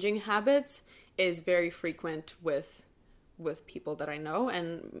binging habits is very frequent with people that I know,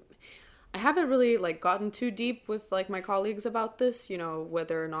 and I haven't really like gotten too deep with like my colleagues about this, you know,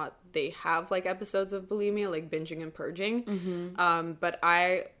 whether or not they have like episodes of bulimia, like binging and purging. But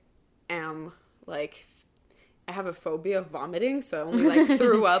I am like, I have a phobia of vomiting, so I only like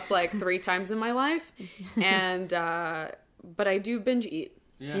threw up like 3 times in my life, and but I do binge eat.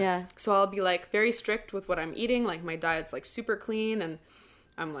 Yeah. So I'll be like very strict with what I'm eating, like my diet's like super clean, and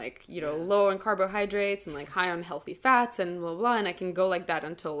I'm like, you know, low on carbohydrates and like high on healthy fats and blah, blah, and I can go like that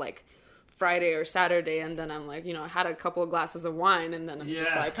until like Friday or Saturday, and then I'm like, you know, I had a couple of glasses of wine, and then I'm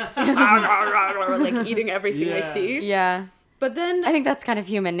just like, like eating everything I see. Yeah. But then I think that's kind of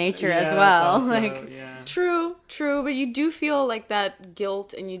human nature as well. Also, like, true, but you do feel like that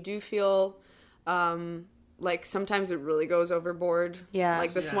guilt, and you do feel like sometimes it really goes overboard. Yeah.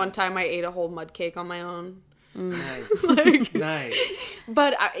 Like this one time I ate a whole mud cake on my own. Nice. Nice.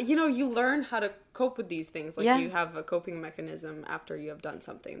 But, you learn how to cope with these things. Like, Yeah. you have a coping mechanism after you have done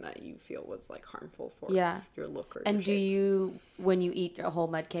something that you feel was, like, harmful for your look or And your do shape. you, when you eat a whole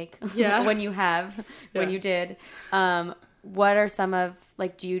mud cake, Yeah. when you did, what are some of,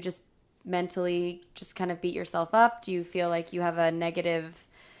 like, do you just mentally just kind of beat yourself up? Do you feel like you have a negative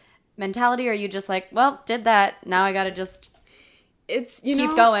mentality, or are you just like, well, did that, now I gotta just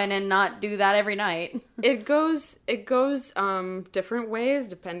keep going and not do that every night? It goes different ways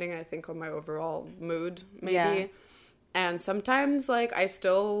depending, I think, on my overall mood, maybe. Yeah. And sometimes, like, I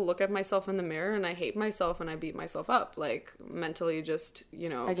still look at myself in the mirror and I hate myself and I beat myself up, like, mentally, just,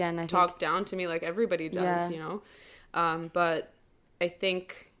 Again, I talk think, down to me like everybody does, but I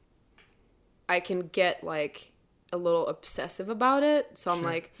think I can get, like, a little obsessive about it. So I'm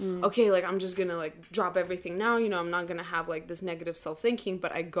like, okay, like, I'm just gonna, like, drop everything now, I'm not gonna have, like, this negative self-thinking,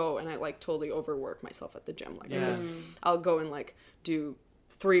 but I go and I, like, totally overwork myself at the gym. Like, I'll go and, like, do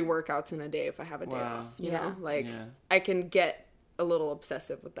 3 workouts in a day if I have a day off, you know? Like, I can get a little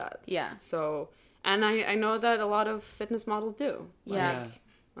obsessive with that. Yeah. So, and I know that a lot of fitness models do. Yeah. Like,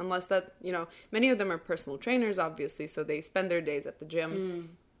 unless that, many of them are personal trainers, obviously, so they spend their days at the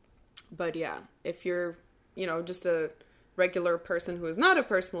gym. But yeah, if you're, just a regular person who is not a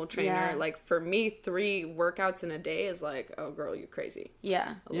personal trainer, like, for me, 3 workouts in a day is like, oh, girl, you're crazy.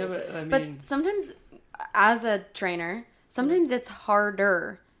 Yeah. Yeah, but I mean, But sometimes, as a trainer, sometimes it's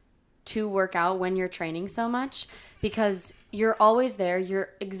harder to work out when you're training so much, because you're always there. You're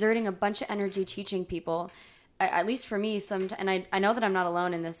exerting a bunch of energy teaching people. At least for me, and I know that I'm not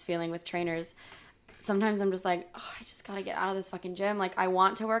alone in this feeling with trainers. Sometimes I'm just like, oh, I just got to get out of this fucking gym. Like, I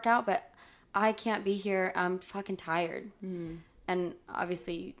want to work out, but I can't be here. I'm fucking tired. And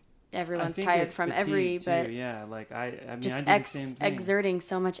obviously everyone's tired from but yeah, like I mean, just I do the same thing. exerting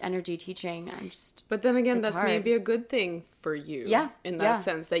so much energy teaching. But then again, it's that's hard. maybe a good thing for you. Yeah. In that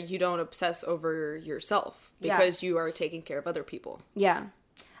sense, that you don't obsess over yourself because you are taking care of other people. Yeah.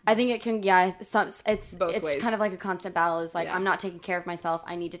 I think it can, it's Both ways. Kind of like a constant battle. Is like, I'm not taking care of myself.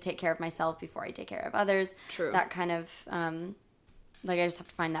 I need to take care of myself before I take care of others. True. That kind of, like, I just have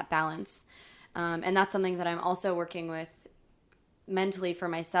to find that balance. And that's something that I'm also working with mentally for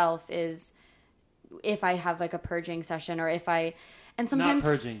myself, is if I have, like, a purging session, or if and sometimes.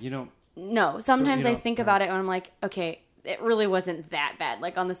 Not purging, No, sometimes I think about it and I'm like, okay, it really wasn't that bad.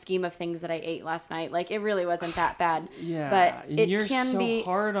 Like, on the scheme of things that I ate last night, like, it really wasn't that bad. Yeah, but and it you're can so be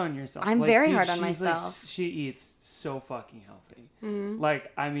hard on yourself. I'm like, very dude, hard on she's myself. Like, she eats so fucking healthy.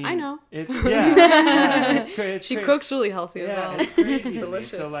 Like, I mean, I know. It's it's crazy. She cooks really healthy as well. It's crazy. to me.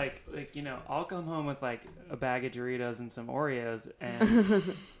 Delicious. So like I'll come home with, like, a bag of Doritos and some Oreos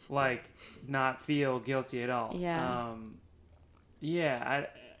and like not feel guilty at all. Yeah.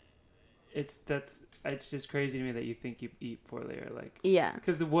 It's just crazy to me that you think you eat poorly, or like,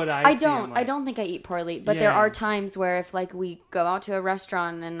 because what I don't think I eat poorly, but there are times where if, like, we go out to a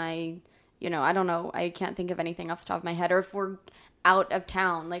restaurant and I don't know, I can't think of anything off the top of my head, or if we're out of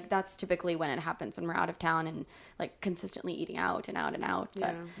town, like, that's typically when it happens, when we're out of town and, like, consistently eating out and out and out.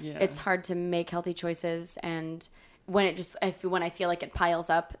 But it's hard to make healthy choices, and when I feel like it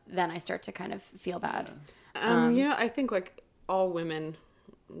piles up, then I start to kind of feel bad. I think, like, all women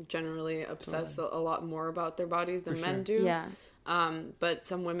generally obsess a lot more about their bodies than men do. Yeah. But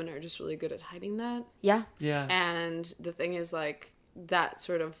some women are just really good at hiding that. Yeah. Yeah. And the thing is, like, that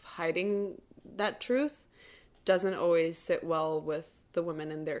sort of hiding that truth doesn't always sit well with the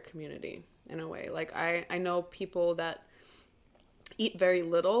women in their community, in a way. Like, I know people that eat very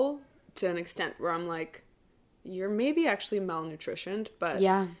little to an extent where I'm like, you're maybe actually malnutritioned, but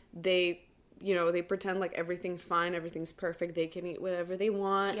they pretend like everything's fine, everything's perfect, they can eat whatever they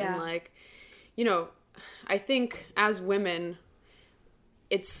want. And, like, I think as women,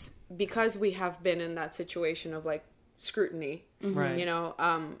 it's because we have been in that situation of, like, scrutiny, right?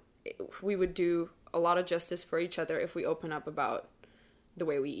 We would do a lot of justice for each other if we open up about the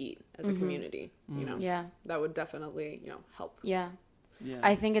way we eat as a community. That would definitely help.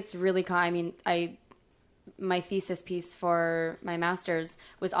 I think it's really my thesis piece for my master's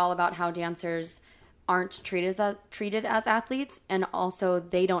was all about how dancers aren't treated as athletes, and also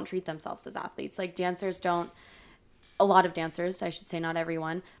they don't treat themselves as athletes. Like, a lot of dancers, I should say, not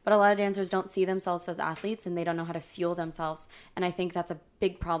everyone, but a lot of dancers don't see themselves as athletes, and they don't know how to fuel themselves. And I think that's a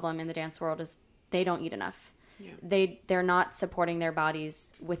big problem in the dance world, is they don't eat enough. They're not supporting their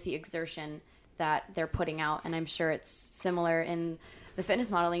bodies with the exertion that they're putting out. And I'm sure it's similar in the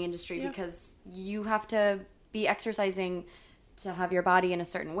fitness modeling industry, because you have to be exercising to have your body in a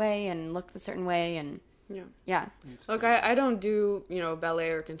certain way and look a certain way. And Yeah. Look, I don't do, ballet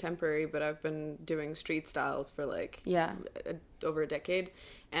or contemporary, but I've been doing street styles for like over a decade.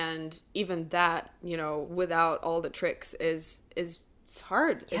 And even that, without all the tricks is it's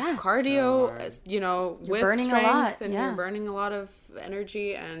hard. Yeah. It's cardio, so with burning strength, a lot. and you're burning a lot of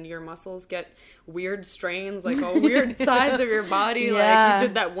energy, and your muscles get weird strains, like all weird sides of your body. Like you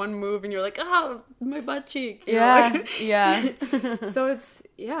did that one move and you're like, oh, my butt cheek. So it's,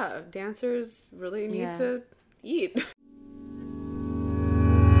 dancers really need to eat.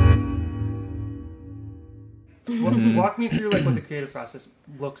 Walk me through like what the creative process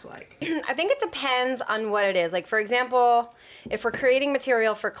looks like. I think it depends on what it is. Like, for example, if we're creating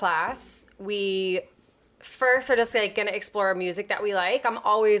material for class, we first are just like going to explore music that we like. I'm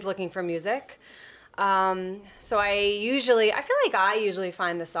always looking for music. So I feel like I usually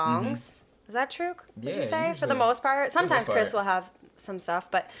find the songs. Is that true? Would you say? Usually, for the most part? Sometimes Chris will have some stuff,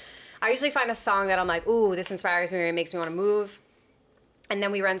 but I usually find a song that I'm like, ooh, this inspires me or it makes me want to move. And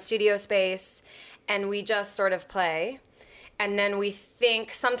then we run studio space and we just sort of play. And then we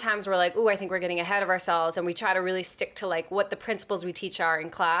think, sometimes we're like, ooh, I think we're getting ahead of ourselves. And we try to really stick to like what the principles we teach are in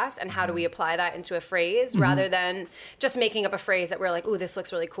class and how do we apply that into a phrase rather than just making up a phrase that we're like, ooh, this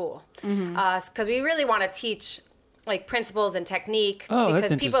looks really cool. Because we really want to teach like principles and technique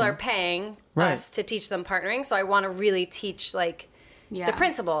because people are paying us to teach them partnering. So I want to really teach like the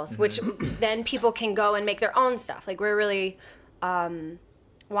principles, which then people can go and make their own stuff. Like we're really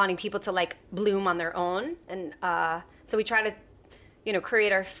wanting people to like bloom on their own. And so we try to,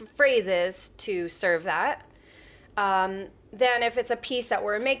 create our phrases to serve that. Then if it's a piece that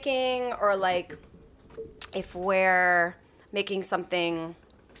we're making or like if we're making something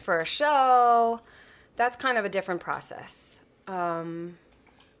for a show, that's kind of a different process.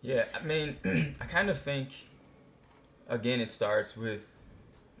 Yeah, I mean, I kind of think, again, it starts with,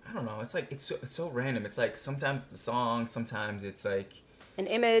 I don't know, it's like, it's so random. It's like, sometimes it's a song, sometimes it's like... An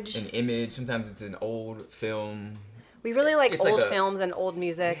image, sometimes it's an old film. We really like old films and old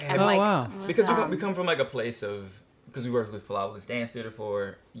music. Yeah. And wow. Because we come from like a place of, because we worked with Pilawa's Dance Theater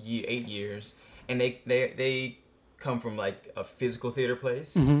for 8 years, and they come from like a physical theater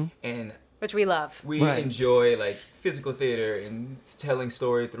place, and which we love. We enjoy like physical theater and telling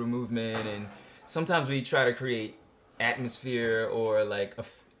story through movement, and sometimes we try to create atmosphere or like a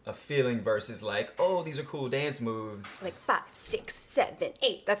feeling versus like, oh, these are cool dance moves. Like 5, 6, 7,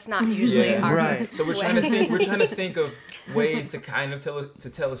 8. That's not usually our right. So we're trying to think of ways to kind of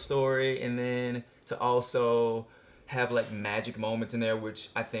tell a story, and then to also have like magic moments in there, which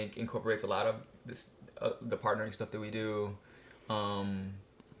I think incorporates a lot of this the partnering stuff that we do.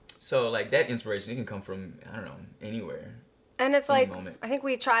 So like that inspiration, it can come from, I don't know, anywhere. And it's like, moment. I think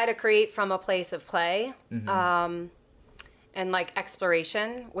we try to create from a place of play and like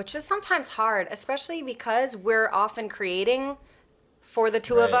exploration, which is sometimes hard, especially because we're often creating for the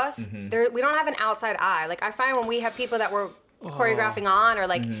two of us. We don't have an outside eye. Like I find when we have people that we're choreographing on, or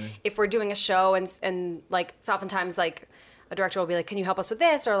like if we're doing a show and like it's oftentimes like a director will be like, can you help us with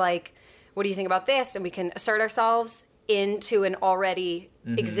this? Or like, what do you think about this? And we can assert ourselves into an already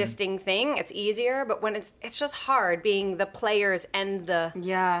existing thing. It's easier, but when it's just hard being the players and the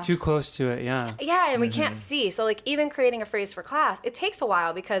too close to it. And we can't see. So like even creating a phrase for class, it takes a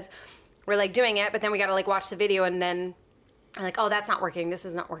while because we're like doing it, but then we got to like watch the video and then like, oh, that's not working, this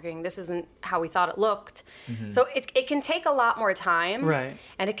is not working, this isn't how we thought it looked. So it can take a lot more time, right?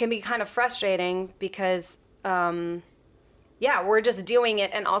 And it can be kind of frustrating because we're just doing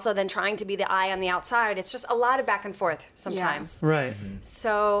it and also then trying to be the eye on the outside. It's just a lot of back and forth sometimes. Right.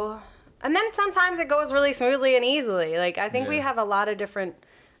 So, and then sometimes it goes really smoothly and easily. Like, I think we have a lot of different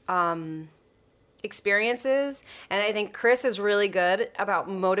experiences. And I think Chris is really good about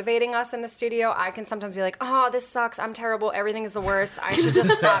motivating us in the studio. I can sometimes be like, oh, this sucks. I'm terrible. Everything is the worst. I should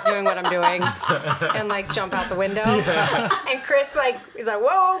just stop doing what I'm doing and like jump out the window. And Chris he's like,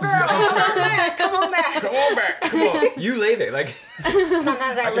 whoa, girl, come on back. Come on. You lay there. Like,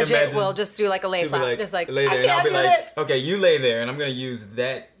 sometimes I legit will just do like a lay flap. Like, just like, lay there, I and I'll be like, this. Okay, you lay there, and I'm going to use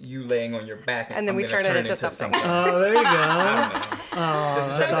that you laying on your back. And then we turn it into something. Oh, there you go.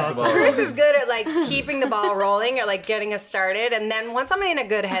 That's awesome. Chris is good at like keeping the ball rolling or like getting us started. And then once I'm in a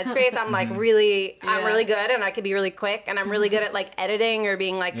good headspace, I'm like I'm really good and I can be really quick. And I'm really good at like editing or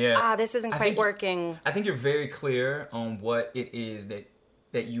being like, this isn't quite working. I think you're very clear on what it is that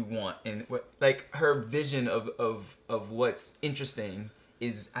you want, and what, like, her vision of what's interesting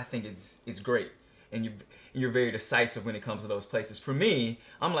is, I think is great, and you're very decisive when it comes to those places. For me,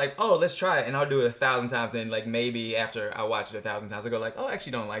 I'm like, oh, let's try it, and I'll do it 1,000 times. Then like maybe after I watch it 1,000 times, I go like, oh, I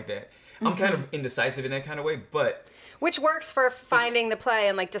actually don't like that. I'm kind of indecisive in that kind of way, but which works for finding the play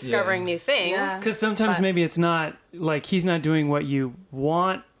and like discovering new things. Because sometimes maybe it's not like he's not doing what you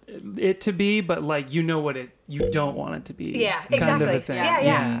want it to be, but like you know what you don't want it to be. Yeah, kind exactly. of a thing.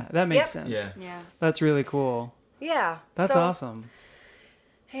 Yeah. That makes sense. Yeah. That's really cool. Yeah. That's awesome.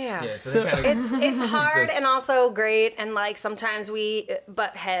 Yeah. so It's hard and also great, and like sometimes we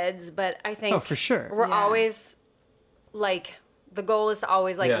butt heads, but I think for sure we're always like the goal is to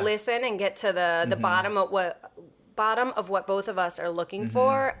always like listen and get to the bottom of what both of us are looking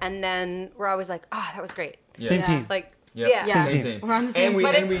for, and then we're always like, oh, that was great. Same team. Like Same team. We're on the same team.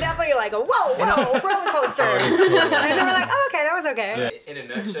 But it's definitely like a whoa roller coaster. And then we're like, oh, okay, that was okay. In a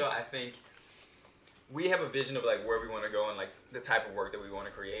nutshell, I think we have a vision of like where we want to go and like the type of work that we want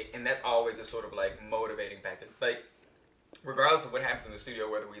to create, and that's always a sort of like motivating factor. Like regardless of what happens in the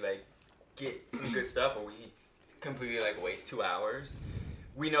studio, whether we like get some good stuff or we completely like waste 2 hours,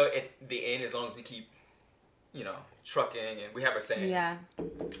 we know at the end, as long as we keep trucking, and we have a saying,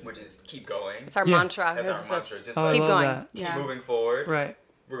 which is keep going. It's our mantra. That's our mantra. Just like, keep going. Keep moving forward. Right.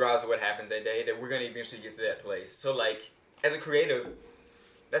 Regardless of what happens that day, that we're going to eventually get to that place. So like, as a creative,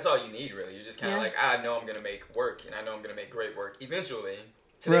 that's all you need, really. You're just kind of like, I know I'm going to make work, and I know I'm going to make great work eventually.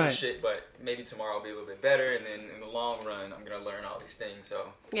 Today was shit, but maybe tomorrow will be a little bit better, and then in the long run, I'm going to learn all these things.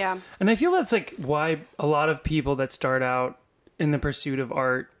 So yeah. And I feel that's like why a lot of people that start out in the pursuit of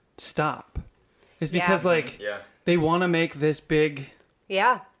art stop. Is because like they want to make this big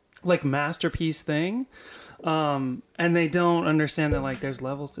like masterpiece thing. And they don't understand that like there's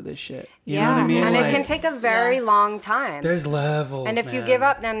levels to this shit. You know what I mean? And like, it can take a very long time. There's levels. And if you give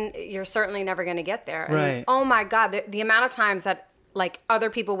up, then you're certainly never going to get there. And, right. oh my God, the amount of times that like other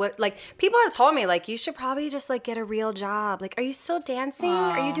people would like, people have told me like, you should probably just like get a real job. Like, are you still dancing?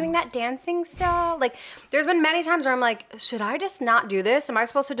 Are you doing that dancing still? Like, there's been many times where I'm like, should I just not do this? Am I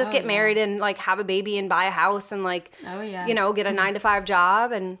supposed to just get married and like have a baby and buy a house and like, get a 9-to-5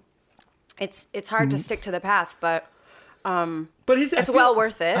 job? And it's hard to stick to the path, but it's well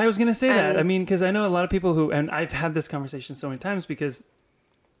worth it. I was going to say that. I mean, because I know a lot of people who, and I've had this conversation so many times because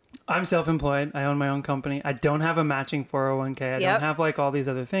I'm self-employed. I own my own company. I don't have a matching 401k. I don't have like all these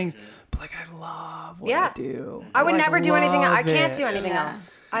other things, but like I love what I do. I would never do anything. I can't do anything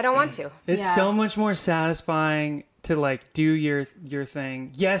else. I don't want to. It's so much more satisfying to like do your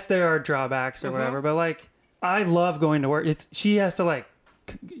thing. Yes, there are drawbacks or whatever, but like I love going to work. She has to like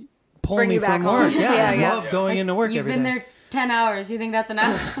pull me from work. I love going into work every day. You've been there 10 hours. You think that's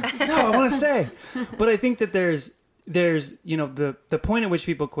enough? No, I want to stay. But I think that there's the point at which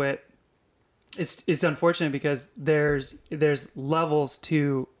people quit. It's unfortunate because there's levels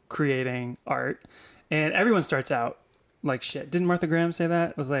to creating art, and everyone starts out like shit. Didn't Martha Graham say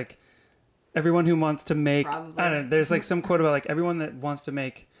that? It was like everyone who wants to make I don't know. There's like some quote about like everyone that wants to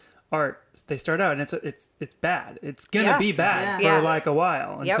make art, they start out and it's bad. It's gonna be bad for like a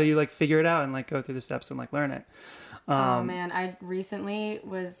while until you like figure it out and like go through the steps and like learn it. Oh man, I recently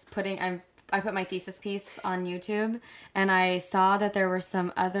was I put my thesis piece on YouTube, and I saw that there were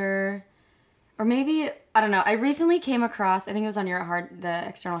some other, or maybe, I don't know. I recently came across, I think it was on the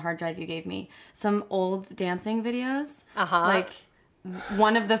external hard drive you gave me, some old dancing videos. Like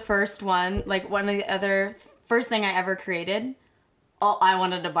one of the first one of the other first thing I ever created. Oh, I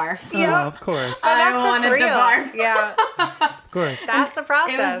wanted to barf. Yeah, of course. I wanted to barf. Yeah, of course. That's the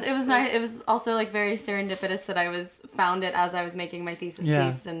process. It was nice. It was also like very serendipitous that I found it as I was making my thesis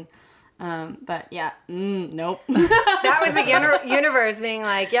piece, and but yeah, nope. That was the universe being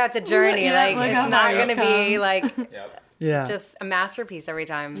like, it's a journey. Like it's not going to be like just a masterpiece every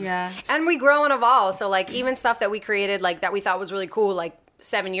time. Yeah. And we grow and evolve. So like even stuff that we created, like that we thought was really cool, like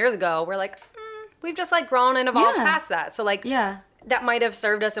 7 years ago, we're like, we've just like grown and evolved past that. So like, that might have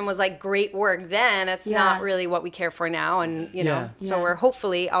served us and was like great work then. It's not really what we care for now. And, so we're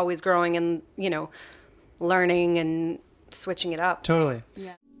hopefully always growing and, learning and switching it up. Totally.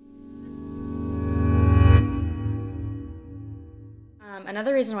 Yeah.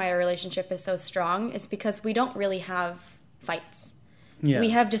 Another reason why our relationship is so strong is because we don't really have fights. Yeah. We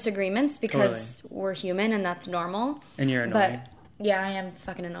have disagreements because we're human and that's normal. And you're annoying. But yeah, I am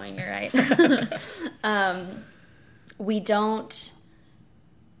fucking annoying. You're right.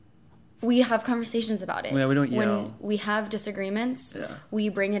 We have conversations about it. Yeah, we don't yell. When we have disagreements, we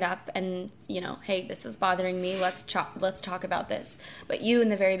bring it up and, hey, this is bothering me. Let's talk about this. But you, in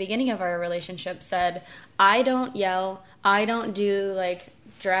the very beginning of our relationship, said, I don't yell. I don't do, like,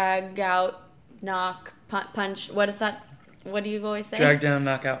 drag out, knock, punch. What is that? What do you always say? Drag down,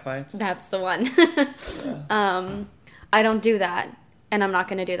 knockout fights. That's the one. I don't do that, and I'm not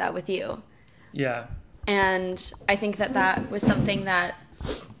going to do that with you. Yeah. And I think that was something that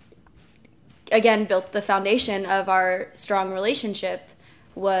again, built the foundation of our strong relationship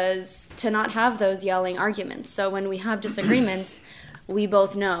was to not have those yelling arguments. So when we have disagreements, we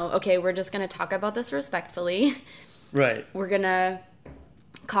both know, okay, we're just going to talk about this respectfully. Right. We're going to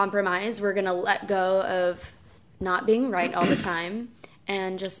compromise. We're going to let go of not being right all the time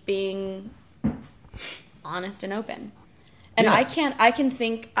and just being honest and open. And I can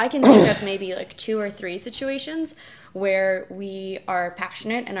think of maybe like 2 or 3 situations where we are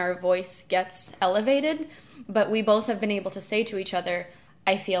passionate and our voice gets elevated, but we both have been able to say to each other,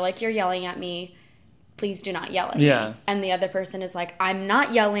 I feel like you're yelling at me. Please do not yell at me. And the other person is like, I'm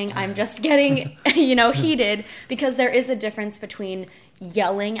not yelling. I'm just getting, heated, because there is a difference between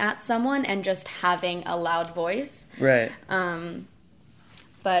yelling at someone and just having a loud voice. Right.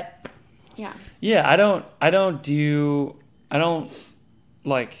 But yeah. Yeah, I don't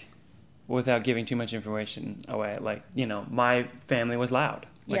like, without giving too much information away, like, my family was loud.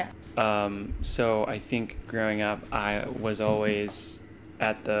 Like, so I think growing up, I was always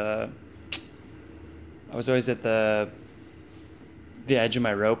at the edge of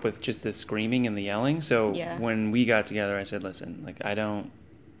my rope with just the screaming and the yelling. So when we got together, I said, listen, like, I don't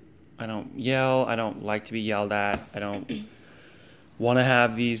yell. I don't like to be yelled at. I don't want to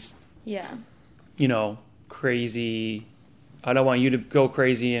have these, crazy, I don't want you to go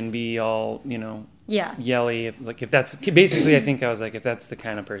crazy and be all, yelly. Like, if that's basically, I think I was like, if that's the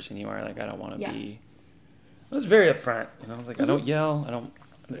kind of person you are, like, I don't want to be. I was very upfront. I was like, I don't yell. I don't,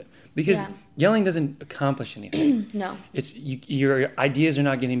 because yelling doesn't accomplish anything. No. It's your ideas are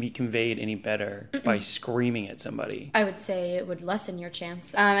not going to be conveyed any better by screaming at somebody. I would say it would lessen your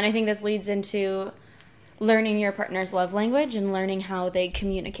chance. And I think this leads into learning your partner's love language and learning how they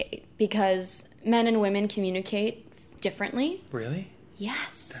communicate, because men and women communicate differently. Really?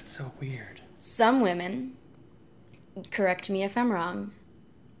 Yes. That's so weird. Some women, correct me if I'm wrong,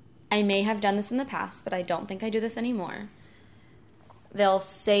 I may have done this in the past, but I don't think I do this anymore. They'll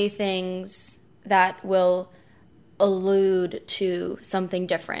say things that will allude to something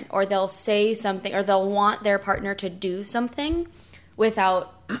different, or they'll say something, or they'll want their partner to do something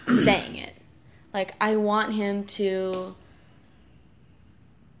without saying it. Like, I want him to...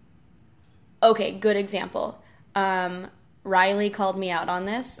 Okay, good example. Riley called me out on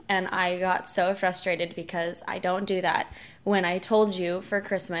this, and I got so frustrated because I don't do that. When I told you for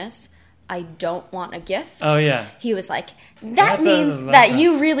Christmas, I don't want a gift. Oh, yeah. He was like, that means that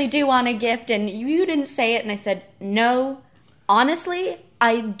you really do want a gift, and you didn't say it. And I said, no, honestly,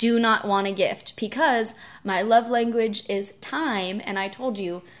 I do not want a gift because my love language is time. And I told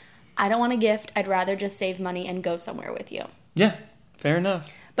you, I don't want a gift. I'd rather just save money and go somewhere with you. Yeah, fair enough.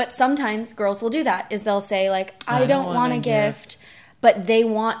 But sometimes girls will do that, is they'll say, like, I don't want a gift, but they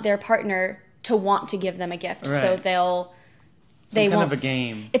want their partner to want to give them a gift. Right. So they kind won't. Of a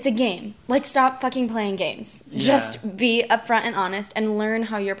game. It's a game. Like, stop fucking playing games. Yeah. Just be upfront and honest and learn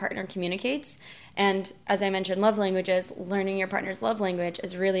how your partner communicates. And as I mentioned, love languages, learning your partner's love language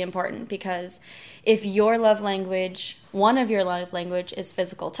is really important, because if your love language, one of your love language is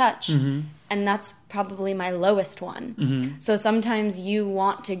physical touch, and that's probably my lowest one. So sometimes you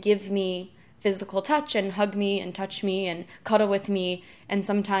want to give me physical touch and hug me and touch me and cuddle with me, and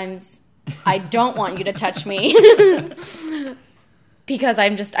sometimes I don't want you to touch me because I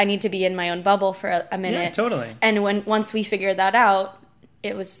need to be in my own bubble for a minute. Yeah, totally. And once we figured that out,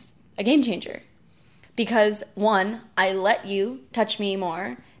 it was a game changer. Because, one, I let you touch me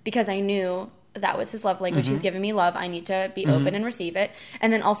more because I knew that was his love language. He's giving me love. I need to be open and receive it.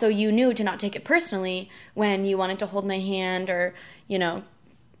 And then also you knew to not take it personally when you wanted to hold my hand or,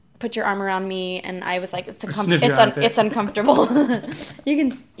 put your arm around me. And I was like, it's uncomfortable.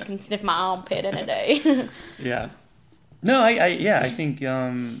 You can sniff my armpit in a day. Yeah. No, I think,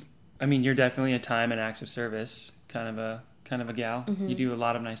 you're definitely a time and acts of service kind of a gal. You do a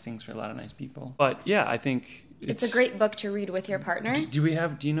lot of nice things for a lot of nice people. But yeah, I think it's a great book to read with your partner. Do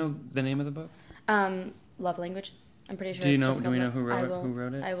you know the name of the book? Love Languages. I'm pretty sure. Do we know who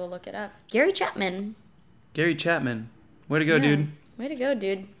wrote it? I will look it up. Gary Chapman. Gary Chapman. Way to go, dude. Way to go,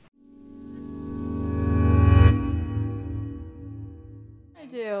 dude. I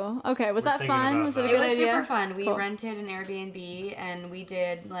do. Okay, was that fun? Was it a good idea? It was super fun. We Cool. rented an Airbnb and we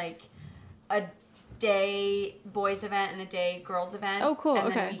did like a day boys event and a day girls event. Oh, cool. And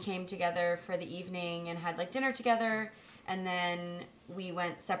okay. then we came together for the evening and had like dinner together, and then we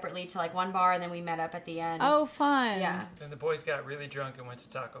went separately to like one bar, and then we met up at the end. Oh, fun. Yeah. Then the boys got really drunk and went to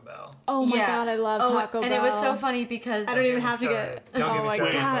Taco Bell. Oh my god, I love Taco Bell. And it was so funny because I don't even have to get. Oh my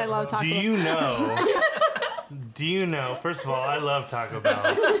god, I love Taco Bell. Do you know? First of all, I love Taco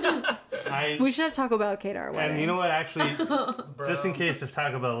Bell. We should have Taco Bell cater our wedding. And you know what? Actually, just in case if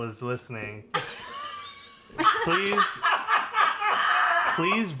Taco Bell is listening,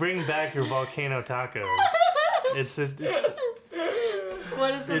 please bring back your volcano tacos.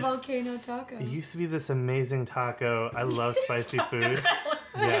 What is a volcano taco? It used to be this amazing taco. I love spicy food.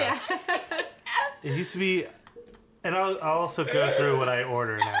 Yeah. It used to be, and I'll also go through what I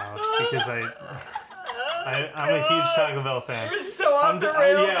order now because I'm a huge Taco Bell fan. You're so off the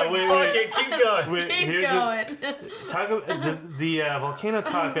rails. Wait. Keep going. Keep going. The volcano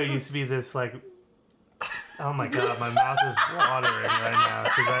taco used to be this like. Oh my god, my mouth is watering right now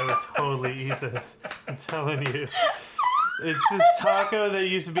because I would totally eat this. I'm telling you. It's this taco that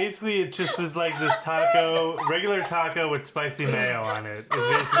used to basically, it just was like this taco, regular taco with spicy mayo on it. Is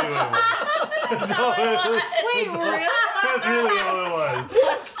basically what it was. That's really all it was.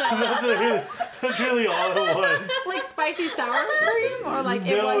 That's really all it was. Like spicy sour cream, or like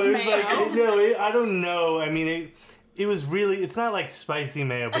it was mayo? I don't know. I mean, it was really, it's not like spicy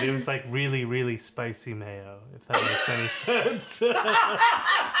mayo, but it was like really, really spicy mayo, if that makes any sense.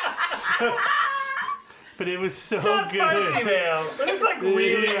 But it was so good. Spicy mayo, but it's like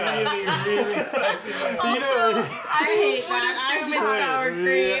really spicy mayo. I hate that. Sour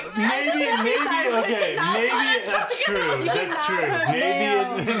cream. Maybe that's true. Maybe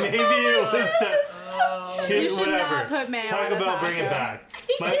it was. Whatever. Talk about bring it back.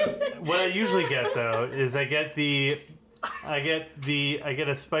 What I usually get though is I get a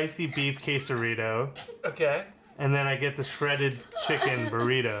spicy beef quesarito. Okay. And then I get the shredded chicken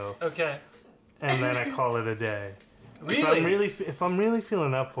burrito. Okay. And then I call it a day. Really? If I'm really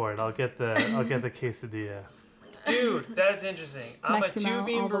feeling up for it, I'll get the quesadilla. Dude, that's interesting. I'm Maximo, a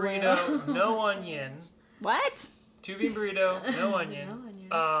 2-bean burrito, no onion. What? 2-bean burrito, no onion.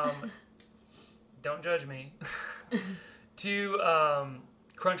 Don't judge me. 2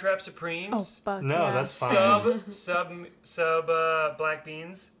 Crunchwrap Supremes. Oh, fuck no, yeah. that's fine. Sub black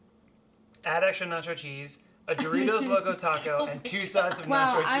beans. Add extra nacho cheese. A Doritos Loco Taco and 2 sides of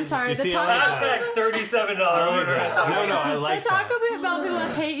nacho cheese. I'm sorry. The Hashtag $37 order at Taco Bell. No, I like the Taco Bell people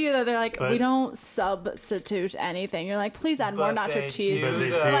must hate you though. They're like, we don't substitute anything. You're like, please add more nacho cheese. But they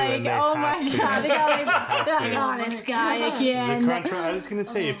do, like, oh my god, they're like, oh, this guy again. I was gonna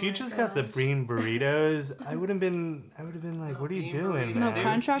say, if you just got the bean burritos, I would have been like, what are you doing, No, man?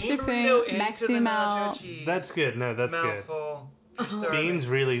 Crunchwrap Supreme, Maximo. That's good. No, that's Mouthful. good. Beans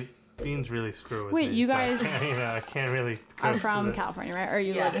really screw with me. Wait, you guys I can't really are from California, right? Or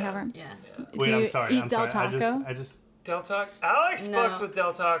you live in California? Yeah. Wait, I'm sorry. Eat Del Taco? I just Del Taco? Alex fucks with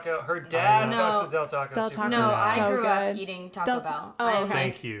Del Taco. Her dad fucks with Del Taco. Del Taco. No, I so grew up good. eating Taco Bell. Oh, okay.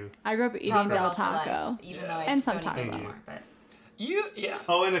 Thank you. I grew up eating Del Taco. Even though I and some don't Taco eat Bell. anymore, but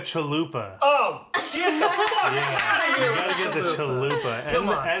Oh, and a chalupa. Oh, get the fuck Yeah, you gotta get the chalupa.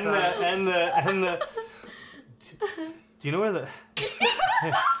 And the. Do you know where the?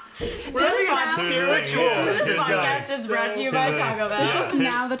 This podcast is brought to you by Taco Bell. This is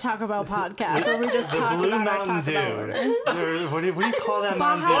now the Taco Bell podcast where we just talk Blue about our Mountain Taco Bell orders. What do you call that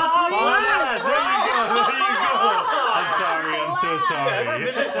Mountain Dew? Baja Blast. There you go. I'm sorry. I'm so sorry. Ever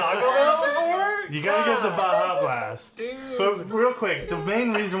been to Taco Bell before? You gotta get the Baja Blast. Dude. But real quick, the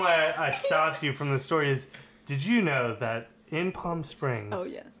main reason why I stopped you from the story is, did you know that in Palm Springs? Oh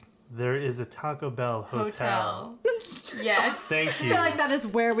yes. There is a Taco Bell hotel. Yes. Thank I you. feel like that is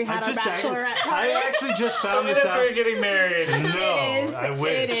where we had our bachelorette party. I actually just found Tell me this that's out. where you're getting married. No, It is. I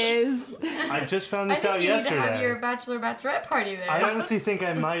wish. It is. I just found I this think out you yesterday. need to have your bachelorette party there. I honestly think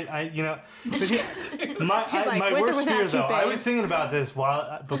I might. My like, with or worst fear without you, though. I babe? was thinking about this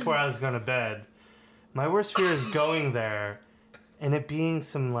before I was going to bed. My worst fear is going there, and it being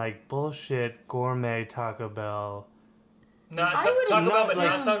some like bullshit gourmet Taco Bell. Not I would Taco Bell, but assume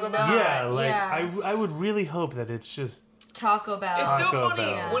not Taco Bell. Yeah, I would really hope that it's just Taco Bell. It's so Taco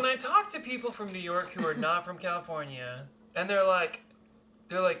funny Bell. when I talk to people from New York who are not from California, and they're like,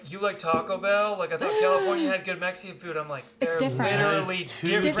 you like Taco Bell? Like I thought California had good Mexican food. I'm like, they're It's different. literally It's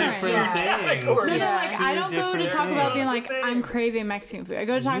two different different categories. No, things. like, I don't go to different Taco Bell being things. like, I'm craving Mexican food. I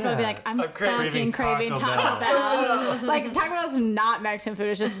go to Taco Bell being like, I'm fucking craving Taco Bell. Like, Taco Bell's not Mexican food,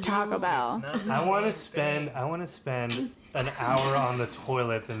 it's just Taco Bell. I want to spend an hour on the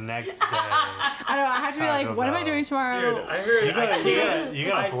toilet the next day. I don't know, I have to be like, Taco what am I Bell. doing tomorrow? Dude, I heard You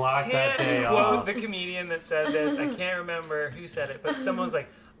gotta block that day quote off. the comedian that said this. I can't remember who said it, but someone was like,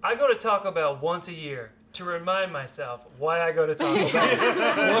 I go to Taco Bell once a year. to remind myself why I go to Taco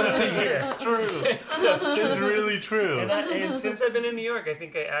Bell once a year. It's true. It's really true. And since I've been in New York, I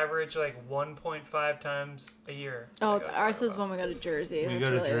think I average like 1.5 times a year. Oh, ours is when we go to Jersey. That's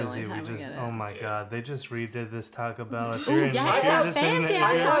really the only time we get it. Oh my God, they just redid this Taco Bell. It's a fancy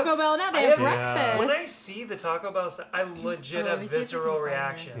ass Taco Bell now. They have breakfast. When I see the Taco Bell, I legit have visceral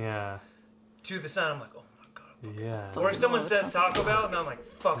reactions. Yeah. To the sound, I'm like, oh. Yeah. Or if someone says Taco Bell, and I'm like,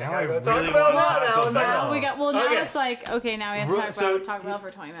 fuck, I gotta go to Taco Bell now. It's like, okay, now we have to talk about Taco Bell for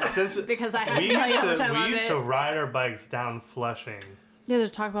 20 minutes. Because I have to tell you how much I love it. We used to ride our bikes down Flushing. Yeah,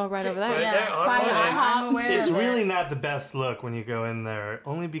 there's Taco Bell right over there. It's really not the best look when you go in there,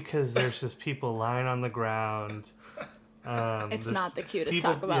 only because there's just people lying on the ground. It's not the cutest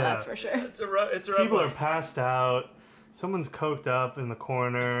Taco Bell, that's for sure. It's a rough people are passed out. Someone's coked up in the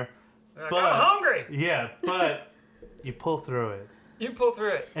corner. But I'm hungry. Yeah, but you pull through it. You pull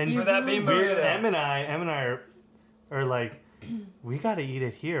through it. And for that bean burrito. Em and I are like, we got to eat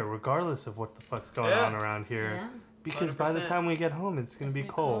it here, regardless of what the fuck's going on around here. Yeah. Because 100%. By the time we get home, it's going to be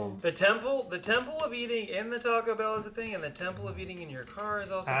cold. The temple of eating in the Taco Bell is a thing, and the temple of eating in your car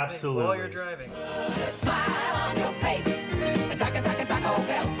is also a thing while you're driving. Smile on your face. Taco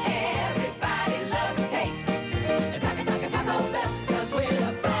Bell. Everybody loves the taste. Taco Bell.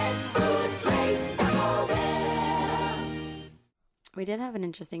 We did have an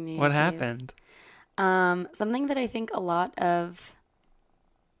interesting New Year's What happened? Something that I think a lot of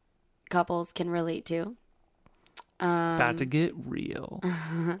couples can relate to. About to get real.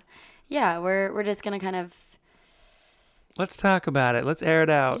 Yeah, we're just gonna kind of. Let's talk about it. Let's air it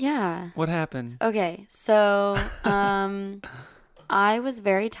out. Yeah. What happened? Okay, so I was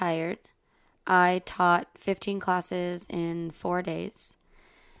very tired. I taught 15 classes in 4 days,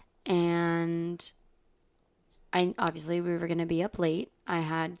 and we were going to be up late. I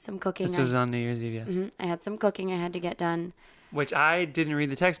had some cooking. This was on New Year's Eve, yes. Mm-hmm, I had some cooking I had to get done. Which I didn't read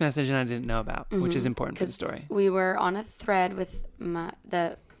the text message and I didn't know about, which is important for the story. We were on a thread with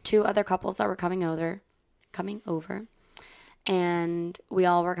the 2 other couples that were coming over, and we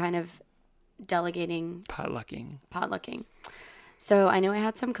all were kind of delegating. Potlucking. So I knew I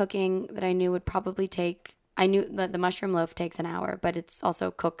had some cooking that I knew would probably take. I knew that the mushroom loaf takes an hour, but it's also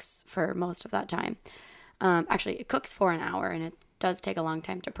cooks for most of that time. Actually, it cooks for an hour, and it does take a long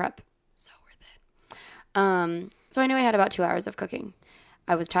time to prep. So worth it. So I knew I had about 2 hours of cooking.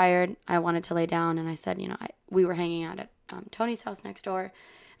 I was tired. I wanted to lay down, and I said, we were hanging out at Tony's house next door.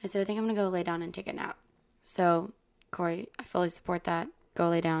 I said, I think I'm going to go lay down and take a nap. So, Corey, I fully support that. Go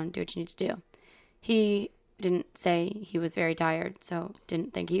lay down. Do what you need to do. He didn't say he was very tired, so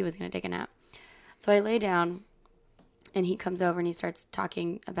didn't think he was going to take a nap. So I lay down, and he comes over, and he starts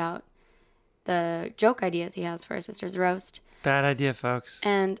talking about the joke ideas he has for his sister's roast. Bad idea, folks.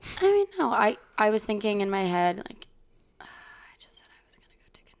 And no, I was thinking in my head, like, I just said I was going to go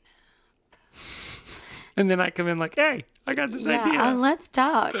take a nap. And then I come in like, hey, I got this idea. Let's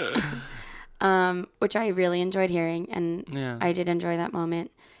talk. Which I really enjoyed hearing, and I did enjoy that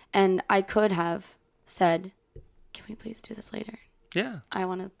moment. And I could have said, can we please do this later? Yeah. I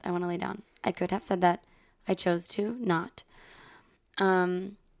want to lay down. I could have said that. I chose to not.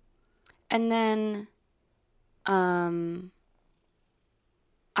 And then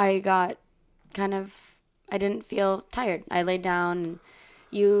I got I didn't feel tired. I laid down, and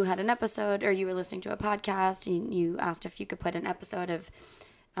you had an episode, or you were listening to a podcast, and you asked if you could put an episode of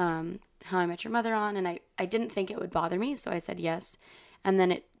How I Met Your Mother on, and I didn't think it would bother me, so I said yes. And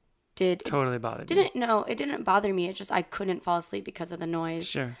then it did. Totally bothered me. It didn't bother me. It just, I couldn't fall asleep because of the noise.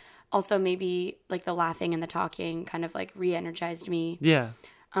 Sure. Also, maybe like the laughing and the talking kind of like re-energized me. Yeah.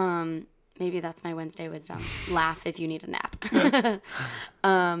 Maybe that's my Wednesday wisdom. Laugh if you need a nap.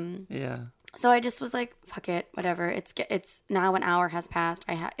 Yeah. So I just was like, fuck it, whatever. It's now an hour has passed.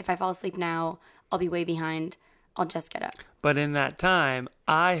 If I fall asleep now, I'll be way behind. I'll just get up. But in that time,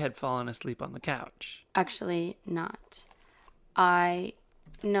 I had fallen asleep on the couch. Actually, not.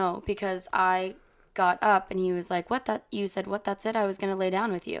 No, because I got up and he was like, you said, that's it? I was going to lay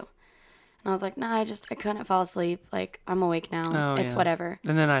down with you. And I was like, nah, I couldn't fall asleep. Like, I'm awake now. It's whatever.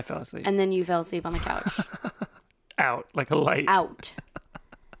 And then I fell asleep. And then you fell asleep on the couch. Out, like a light. Out.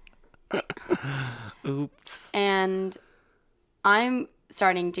 Oops. And I'm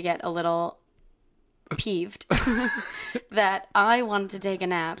starting to get a little peeved that I wanted to take a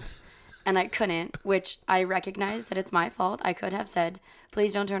nap and I couldn't, which I recognize that it's my fault. I could have said,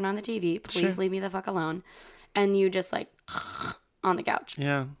 please don't turn on the TV. Please leave me the fuck alone. And you just like on the couch.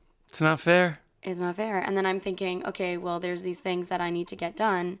 Yeah. It's not fair. It's not fair. And then I'm thinking, okay, well, there's these things that I need to get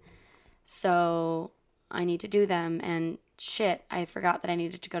done. So I need to do them. And shit, I forgot that I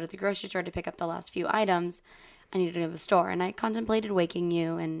needed to go to the grocery store to pick up the last few items. I needed to go to the store. And I contemplated waking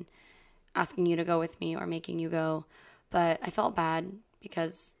you and asking you to go with me or making you go. But I felt bad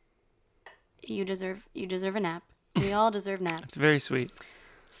because you deserve a nap. We all deserve naps. It's very sweet.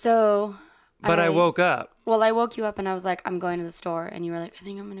 So... But I woke up. Well, I woke you up and I was like, I'm going to the store. And you were like, I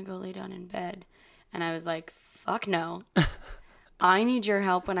think I'm going to go lay down in bed. And I was like, fuck no. I need your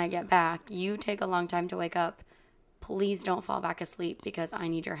help when I get back. You take a long time to wake up. Please don't fall back asleep because I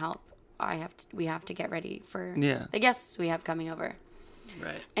need your help. We have to get ready for the guests we have coming over.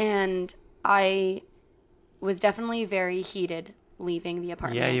 Right. And I was definitely very heated leaving the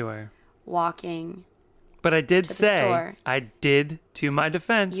apartment. Yeah, you were. Walking. But I did say, to my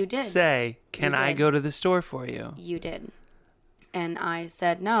defense, you did. Say, can I go to the store for you? You did. And I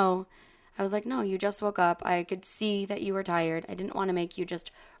said no. I was like, no, you just woke up. I could see that you were tired. I didn't want to make you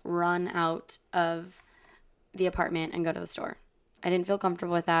just run out of the apartment and go to the store. I didn't feel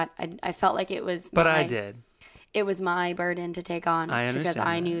comfortable with that. I felt like it was I did. It was my burden to take on because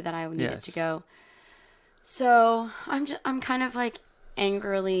I knew that I needed to go. So I'm kind of like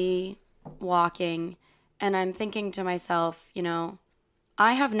angrily walking. And I'm thinking to myself, you know,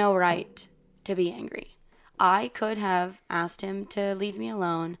 I have no right to be angry. I could have asked him to leave me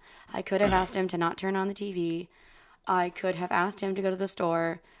alone. I could have asked him to not turn on the TV. I could have asked him to go to the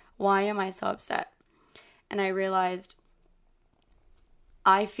store. Why am I so upset? And I realized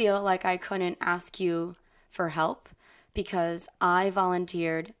I feel like I couldn't ask you for help because I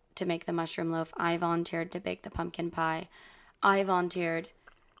volunteered to make the mushroom loaf. I volunteered to bake the pumpkin pie. I volunteered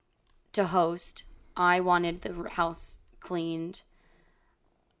to host. I wanted the house cleaned.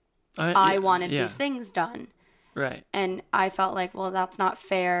 I wanted these things done. Right. And I felt like, well, that's not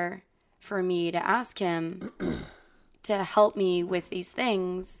fair for me to ask him to help me with these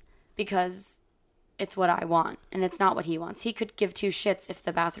things because it's what I want and it's not what he wants. He could give two shits if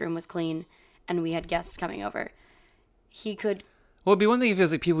the bathroom was clean and we had guests coming over. He could... Well, it'd be one thing if it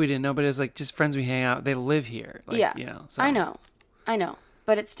was like people we didn't know, but it's like just friends we hang out. They live here. Like, yeah. You know, so. I know.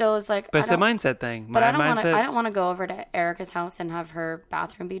 But it still is like... But it's a mindset thing. But I don't want to go over to Erica's house and have her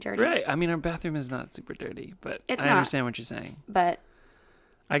bathroom be dirty. Right. I mean, her bathroom is not super dirty, but I understand what you're saying. But...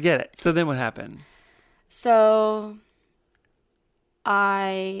 I get it. So then what happened? So...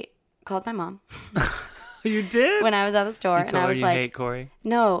 I called my mom. You did? When I was at the store. And I was like... hate Corey?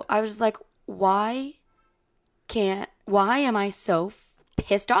 No. I was like, why am I so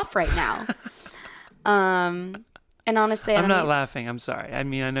pissed off right now? And honestly, I'm not laughing. I'm sorry. I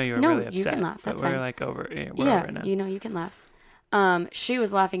mean, I know you were really upset. You can laugh. That's fine. We're like over. We're yeah, over now. You know, you can laugh. She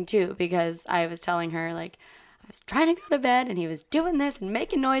was laughing too because I was telling her like I was trying to go to bed and he was doing this and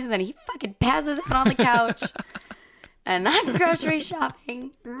making noise and then he fucking passes out on the couch. And I'm grocery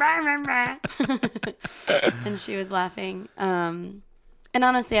shopping. And she was laughing. And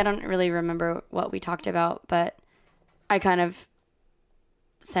honestly, I don't really remember what we talked about, but I kind of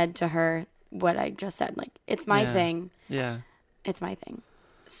said to her what I just said. Like, it's my thing. Yeah. It's my thing.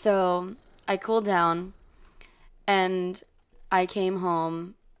 So I cooled down and I came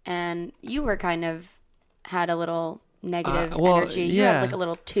home and you were kind of had a little negative energy. You had like a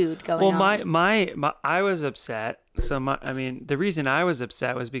little tood going on. Well, my I was upset. So the reason I was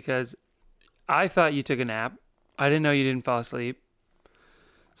upset was because I thought you took a nap. I didn't know you didn't fall asleep.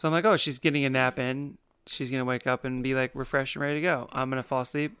 So I'm like, oh, she's getting a nap in. She's going to wake up and be like refreshed and ready to go. I'm going to fall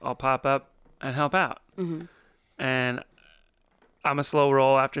asleep. I'll pop up and help out. Mm-hmm. And I'm a slow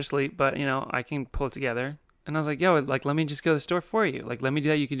roll after sleep, but you know, I can pull it together. And I was like, yo, like, let me just go to the store for you. Like, let me do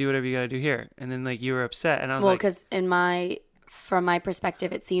that. You can do whatever you got to do here. And then like you were upset. And I was like, because from my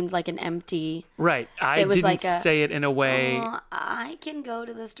perspective, it seemed like an empty. Right. I didn't like say it in a way. Oh, I can go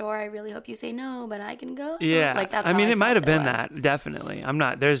to the store. I really hope you say no, but I can go. Yeah. Like that's. I mean, it might have been that. Definitely.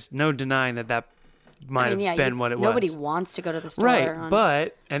 There's no denying that might have been what it was. Nobody wants to go to the store.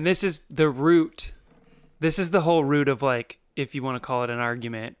 Right. And this is the root. This is the whole root of like, if you want to call it an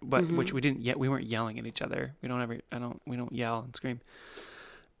argument, but which we didn't yet. We weren't yelling at each other. We don't yell and scream.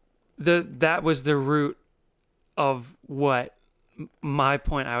 That was the root of what my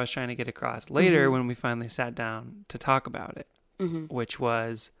point I was trying to get across later when we finally sat down to talk about it, which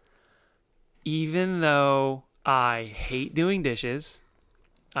was, even though I hate doing dishes,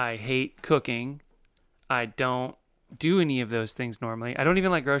 I hate cooking, I don't do any of those things normally. I don't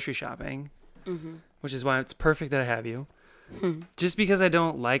even like grocery shopping, which is why it's perfect that I have you. Just because I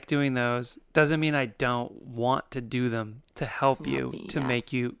don't like doing those doesn't mean I don't want to do them to help you, to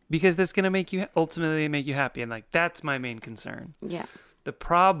make you, because that's going to ultimately make you happy. And like, that's my main concern. Yeah. The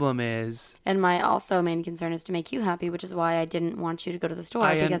problem is, and my also main concern is to make you happy, which is why I didn't want you to go to the store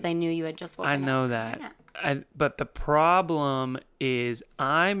because I knew you had just woken up. I know that. but the problem is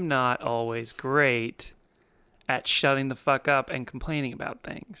I'm not always great at shutting the fuck up and complaining about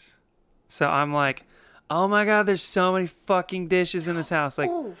things. So I'm like, oh my God, there's so many fucking dishes in this house. Like,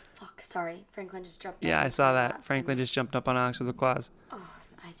 oh, fuck, sorry. Franklin just jumped up. Yeah, I saw that. Franklin just jumped up on Alex with the claws. Oh,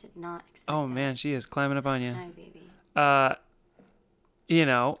 I did not expect Oh, that. man, she is climbing up on you. Hi, baby. You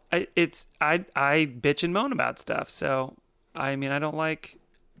know, I bitch and moan about stuff. So, I mean, I don't like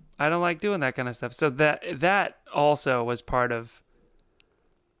doing that kind of stuff. So that also was part of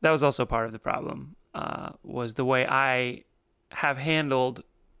the problem, was the way I have handled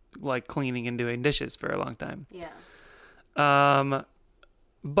like cleaning and doing dishes for a long time. Yeah.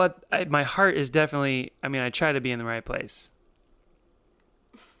 But my heart is definitely, I mean, I try to be in the right place.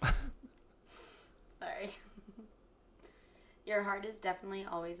 Sorry. Your heart is definitely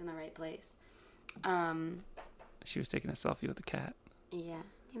always in the right place. She was taking a selfie with the cat. Yeah.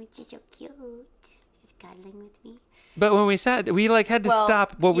 She's so cute. She's cuddling with me. But when we sat, we like had to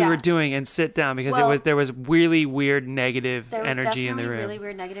stop what we were doing and sit down because there was really weird negative energy in the room. There was really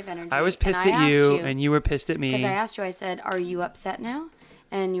weird negative energy. I was pissed at you, and you were pissed at me. Because I asked you, I said, "Are you upset now?"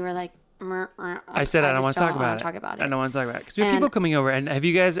 And you were like, I said, I don't want to talk about it. I don't want to talk about it. Because we have people coming over. And have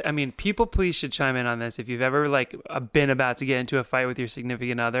you guys, I mean, people please should chime in on this. If you've ever like been about to get into a fight with your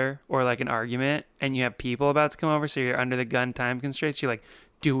significant other or like an argument and you have people about to come over, so you're under the gun time constraints, you're like,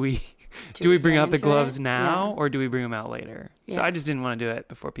 do we bring out the gloves now or do we bring them out later? Yeah. So I just didn't want to do it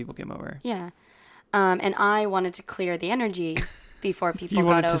before people came over. Yeah. And I wanted to clear the energy before people got over.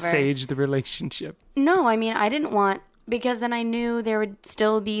 You wanted to sage the relationship. No, I mean, I didn't want, because then I knew there would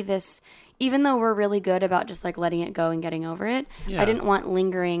still be this, even though we're really good about just like letting it go and getting over it, I didn't want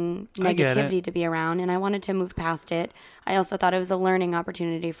lingering negativity to be around, and I wanted to move past it. I also thought it was a learning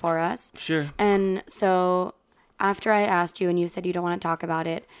opportunity for us. Sure. And so after I asked you and you said you don't want to talk about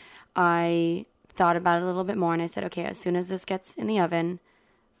it, I thought about it a little bit more and I said, okay, as soon as this gets in the oven,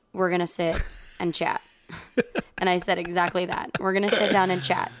 we're going to sit and chat. And I said exactly that. We're going to sit down and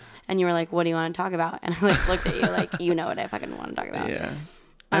chat. And you were like, what do you want to talk about? And I like looked at you like, you know what I fucking want to talk about. Yeah.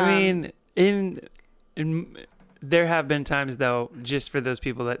 I mean, in there have been times though, just for those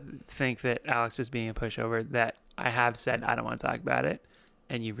people that think that Alex is being a pushover, that I have said I don't want to talk about it,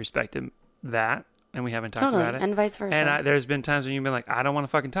 and you've respected that, and we haven't talked about it, and vice versa. And there's been times when you've been like, I don't want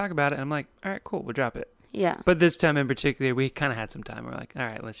to fucking talk about it, and I'm like, all right, cool, we'll drop it. Yeah. But this time in particular, we kind of had some time. We're like, all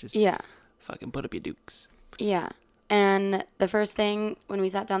right, let's just fucking put up your dukes. Yeah. And the first thing when we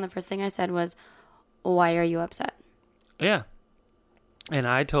sat down, the first thing I said was, why are you upset? Yeah. And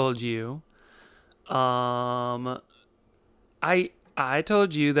I told you, I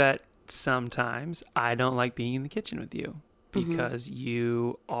told you that sometimes I don't like being in the kitchen with you because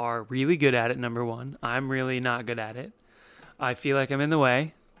you are really good at it, number one. I'm really not good at it. I feel like I'm in the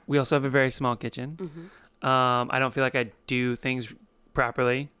way. We also have a very small kitchen. I don't feel like I do things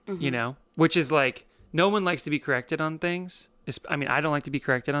properly, you know, which is like, no one likes to be corrected on things. I mean, I don't like to be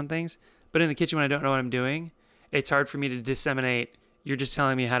corrected on things, but in the kitchen when I don't know what I'm doing, it's hard for me to disseminate, you're just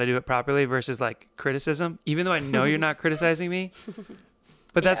telling me how to do it properly versus like criticism, even though I know you're not criticizing me.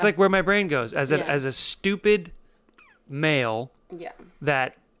 But that's like where my brain goes as a stupid male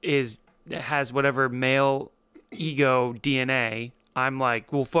that has whatever male ego DNA. I'm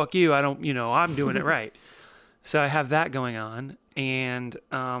like, well, fuck you. I don't, I'm doing it right. So I have that going on. And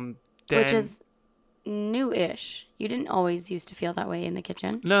then, which is new-ish. You didn't always used to feel that way in the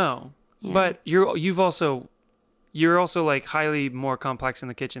kitchen. No. Yeah. But you're also like highly more complex in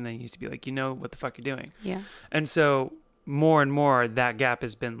the kitchen than you used to be. Like, you know what the fuck you're doing. Yeah. And so more and more that gap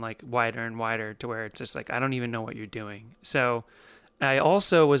has been like wider and wider to where it's just like, I don't even know what you're doing. So I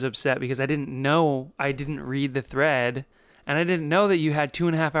also was upset because I didn't read the thread, and I didn't know that you had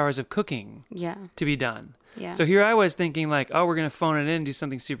 2.5 hours of cooking to be done. Yeah. So here I was thinking like, oh, we're going to phone it in and do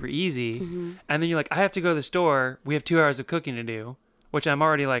something super easy. And then you're like, I have to go to the store. We have 2 hours of cooking to do, which I'm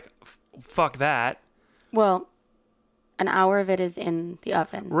already like, fuck that. Well, an hour of it is in the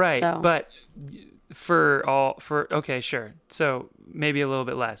oven. Right. So. But okay, sure. So maybe a little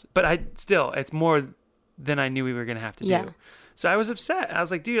bit less, but it's more than I knew we were going to have to do. So I was upset. I was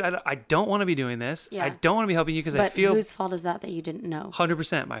like, dude, I don't want to be doing this. Yeah. I don't want to be helping you because I feel... But whose fault is that you didn't know?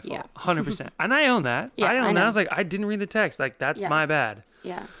 100% my fault. Yeah. 100%. And I own that. Yeah, I own that. I was like, I didn't read the text. Like, that's my bad.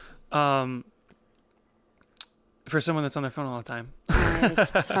 Yeah. For someone that's on their phone all the time.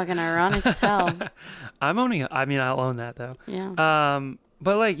 It's fucking ironic as hell. I'll own that, though. Yeah.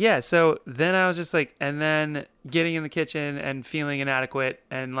 But, like, yeah, so then I was just like... And then getting in the kitchen and feeling inadequate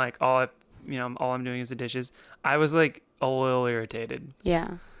and, like, all I'm doing is the dishes. I was, like... a little irritated.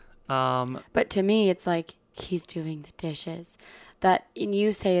 Yeah. But to me, it's like, he's doing the dishes. that and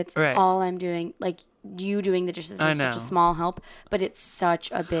you say it's right. all I'm doing, like you doing the dishes is such a small help, but it's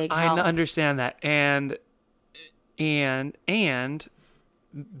such a big help. I understand that. And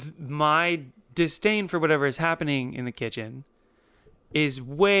my disdain for whatever is happening in the kitchen is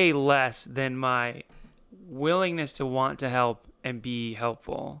way less than my willingness to want to help and be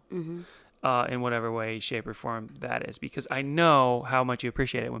helpful in whatever way, shape, or form that is, because I know how much you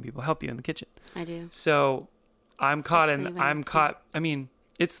appreciate it when people help you in the kitchen. I do. So I'm caught. I mean,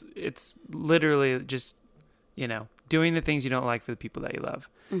 it's literally just, you know, doing the things you don't like for the people that you love.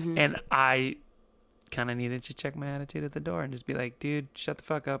 And I kind of needed to check my attitude at the door and just be like, dude, shut the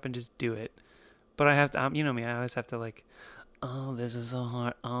fuck up and just do it. But I have to, you know me, I always have to like, oh, this is so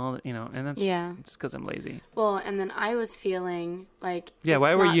hard. Oh, you know, and that's, it's because I'm lazy. Well, and then I was feeling like,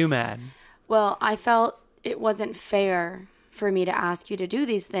 why were you mad? Well, I felt it wasn't fair for me to ask you to do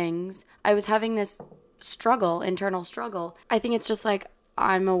these things. I was having this internal struggle. I think it's just like,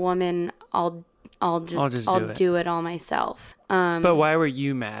 I'm a woman. I'll do it all myself. But why were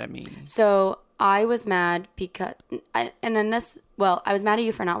you mad at me? So I was mad because, I was mad at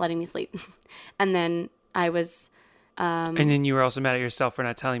you for not letting me sleep. And then I was, and then you were also mad at yourself for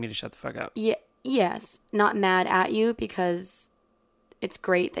not telling me to shut the fuck up. Yeah. Yes. Not mad at you because it's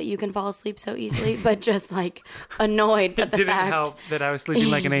great that you can fall asleep so easily, but just like annoyed at the fact. It didn't help that I was sleeping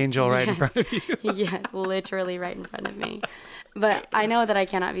like an angel right in front of you. Yes, literally right in front of me. But I know that I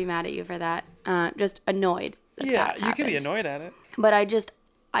cannot be mad at you for that. Just annoyed. Yeah, you can be annoyed at it. But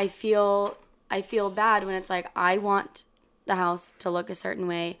I feel bad when it's like, I want the house to look a certain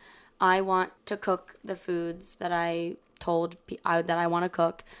way. I want to cook the foods that I told that I want to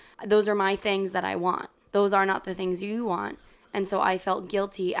cook. Those are my things that I want. Those are not the things you want. And so I felt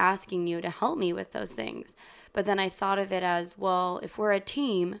guilty asking you to help me with those things. But then I thought of it as, well, if we're a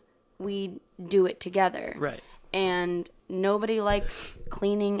team, we do it together. Right. And nobody likes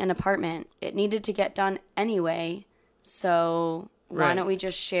cleaning an apartment. It needed to get done anyway. So why don't we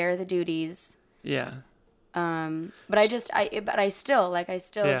just share the duties? Yeah. But I still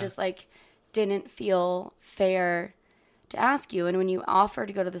just like didn't feel fair to ask you. And when you offered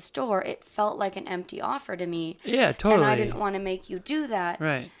to go to the store, it felt like an empty offer to me. Yeah, totally. And I didn't want to make you do that.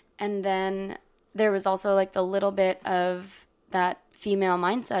 Right. And then there was also like the little bit of that female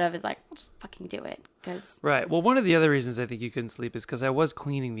mindset of is like, well, just fucking do it. Right. Well, one of the other reasons I think you couldn't sleep is because I was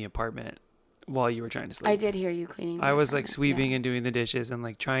cleaning the apartment while you were trying to sleep. I did hear you cleaning the I was apartment. like sweeping and doing the dishes and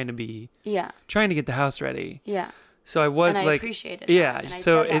like trying to get the house ready. Yeah. So I was and like, I appreciated yeah. that.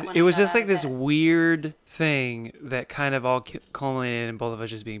 So it was just like this weird thing that kind of all culminated in both of us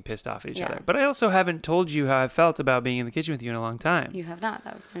just being pissed off at each other. But I also haven't told you how I felt about being in the kitchen with you in a long time. You have not.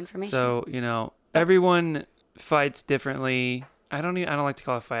 That was the information. So, you know, everyone fights differently. I don't like to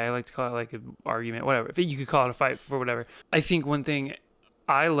call it a fight. I like to call it like an argument, whatever. If you could call it a fight for whatever. I think one thing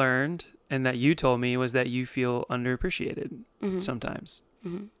I learned and that you told me was that you feel underappreciated sometimes.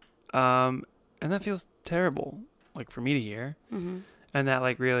 And that feels terrible, like for me to hear. And that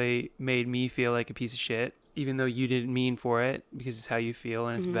like really made me feel like a piece of shit, even though you didn't mean for it, because it's how you feel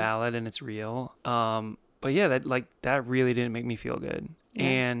and it's valid and it's real. But yeah, that really didn't make me feel good. Yeah.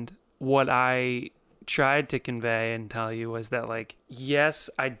 And what I tried to convey and tell you was that like, yes,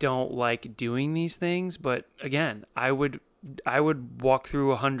 I don't like doing these things, but again, I would walk through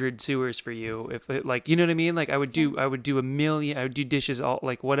 100 sewers for you if it, like, you know what I mean? Like I would do a million, I would do dishes, all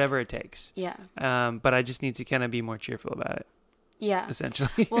like whatever it takes. Yeah. But I just need to kind of be more cheerful about it. Yeah.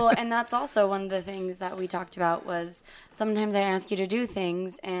 Essentially. Well, and that's also one of the things that we talked about was sometimes I ask you to do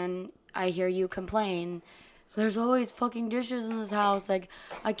things and I hear you complain. There's always fucking dishes in this house. Like,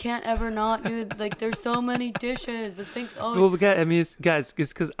 I can't ever not do, like, there's so many dishes. The sink's always... Well, I mean, it's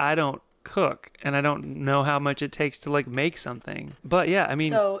because I don't cook and I don't know how much it takes to, like, make something. But, yeah, I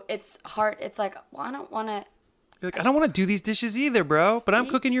mean... So, it's hard. It's like, well, I don't want to... Like, I don't want to do these dishes either, bro. But I'm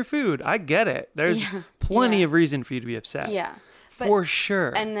cooking your food. I get it. There's plenty of reason for you to be upset. Yeah. For sure.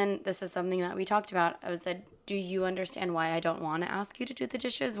 And then this is something that we talked about. I said, do you understand why I don't want to ask you to do the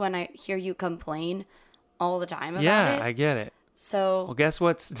dishes when I hear you complain all the time about it? Yeah, I get it. So, well, guess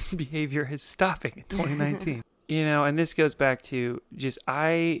what behavior is stopping in 2019? You know, and this goes back to just,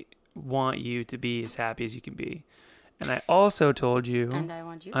 I want you to be as happy as you can be. And I also told you, and I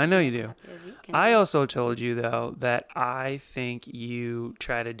want you. I know you do. Happy as you can I be. also told you though that I think you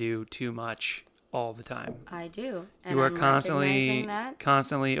try to do too much all the time. I do. And you are I'm constantly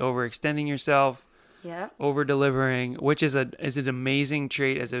overextending yourself. Yeah. Over delivering, which is an amazing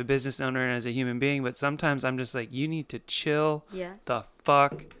trait as a business owner and as a human being. But sometimes I'm just like, you need to chill the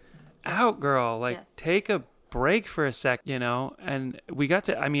fuck out, girl. Like, take a break for a sec, you know? And we got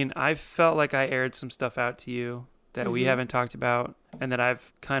to, I mean, I felt like I aired some stuff out to you that we haven't talked about and that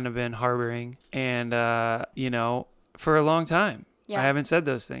I've kind of been harboring. And, for a long time, I haven't said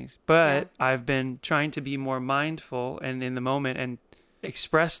those things. But I've been trying to be more mindful and in the moment and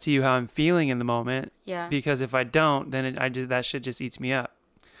express to you how I'm feeling in the moment. Yeah. Because if I don't, then that shit just eats me up.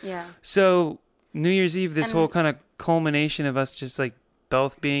 Yeah. So New Year's Eve, this whole kind of culmination of us just like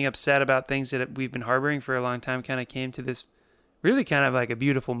both being upset about things that we've been harboring for a long time kind of came to this really kind of like a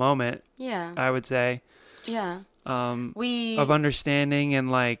beautiful moment. Yeah. I would say. Yeah. Of understanding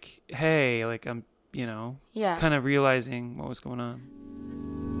and like, hey, like I'm, kind of realizing what was going on.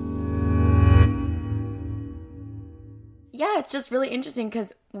 Yeah, it's just really interesting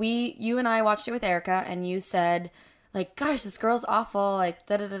because you and I watched it with Erica, and you said, like, gosh, this girl's awful, like,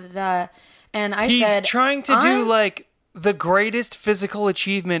 da-da-da-da-da. And I said... He's trying to do, like, the greatest physical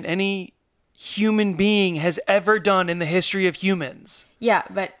achievement any human being has ever done in the history of humans. Yeah,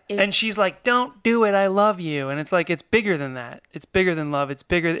 but... And she's like, don't do it, I love you. And it's like, it's bigger than that. It's bigger than love. It's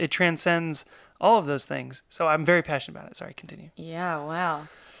bigger, it transcends all of those things. So I'm very passionate about it. Sorry, continue. Yeah, wow.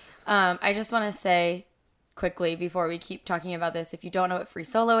 I just want to say... quickly before we keep talking about this, if you don't know what Free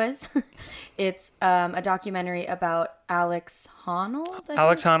Solo is, it's a documentary about Alex Honnold.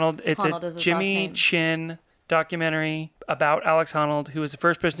 Alex Honnold. It's a Jimmy Chin documentary about Alex Honnold, who was the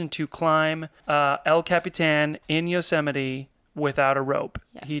first person to climb El Capitan in Yosemite without a rope.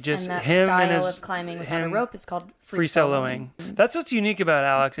 Yes. He just and that him style and his, of climbing without a rope is called free soloing. That's what's unique about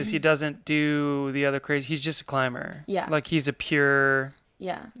Alex is he doesn't do the other crazy. He's just a climber. Yeah, like he's a pure.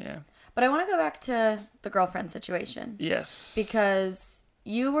 Yeah. Yeah. But I want to go back to the girlfriend situation. Yes. Because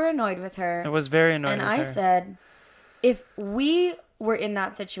you were annoyed with her. I was very annoyed with her. And I said, if we were in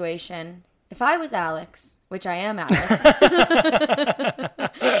that situation, if I was Alex, which I am Alex,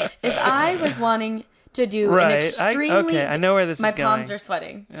 if I was wanting to do an extremely... I know where this is going. My palms are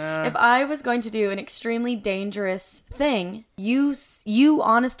sweating. If I was going to do an extremely dangerous thing, you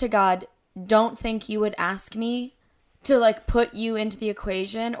honest to God, don't think you would ask me to like put you into the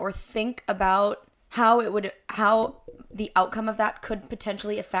equation or think about how the outcome of that could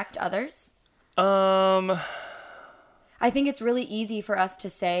potentially affect others? I think it's really easy for us to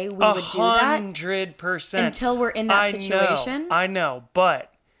say we would do that 100% until we're in that situation. I know,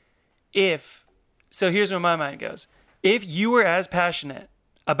 but so here's where my mind goes. If you were as passionate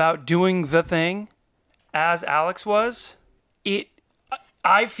about doing the thing as Alex was,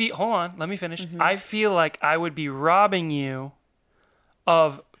 I feel, hold on, let me finish. Mm-hmm. I feel like I would be robbing you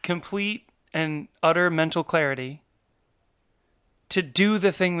of complete and utter mental clarity to do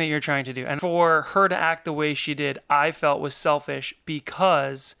the thing that you're trying to do. And for her to act the way she did, I felt was selfish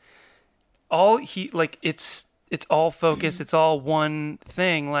because it's all focus. It's all one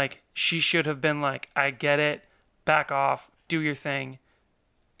thing. Like she should have been like, I get it, back off, do your thing.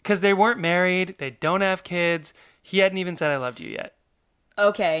 Because they weren't married. They don't have kids. He hadn't even said I loved you yet.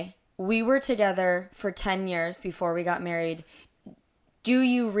 Okay, we were together for 10 years before we got married. Do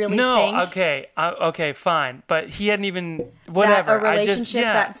you really think... No, okay, fine. But he hadn't even... Whatever. That a relationship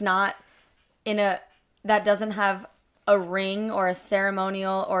that's not that doesn't have a ring or a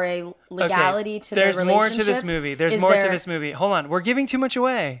ceremonial or a legality to the relationship... There's more to this movie. There's more to this movie. Hold on. We're giving too much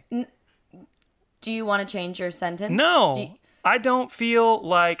away. Do you want to change your sentence? No. I don't feel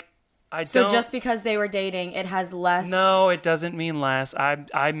like... So just because they were dating, it has less... No, it doesn't mean less. I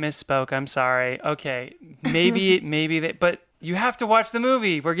misspoke. I'm sorry. Okay, maybe but you have to watch the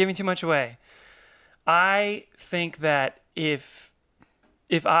movie. We're giving too much away. I think that if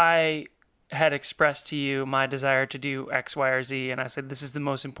I had expressed to you my desire to do X, Y, or Z, and I said this is the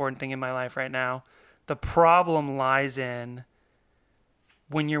most important thing in my life right now, the problem lies in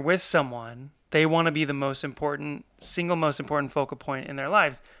when you're with someone, they want to be the single most important focal point in their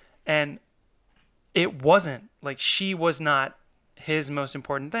lives. And it wasn't. Like, she was not his most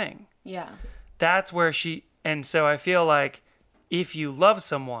important thing. Yeah. That's where and so I feel like if you love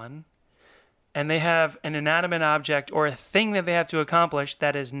someone and they have an inanimate object or a thing that they have to accomplish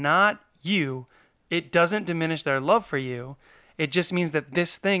that is not you, it doesn't diminish their love for you. It just means that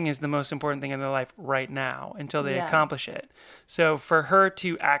this thing is the most important thing in their life right now until they accomplish it. So for her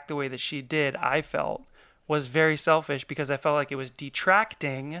to act the way that she did, I felt was very selfish because I felt like it was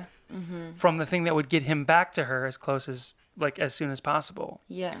detracting from the thing that would get him back to her as soon as possible.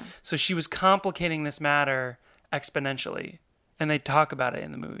 Yeah. So she was complicating this matter exponentially, and they talk about it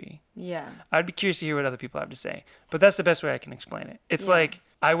in the movie. Yeah. I'd be curious to hear what other people have to say, but that's the best way I can explain it. It's like,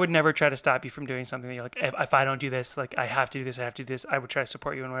 I would never try to stop you from doing something that you're like, if I don't do this, like I have to do this, I would try to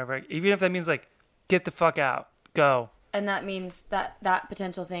support you in whatever, even if that means like, get the fuck out, go. And that means that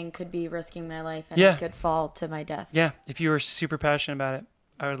potential thing could be risking my life and it could fall to my death. Yeah. If you were super passionate about it,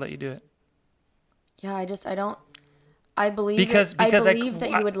 I would let you do it. Yeah. I don't. I believe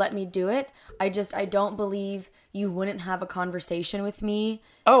that you would let me do it. I don't believe you wouldn't have a conversation with me.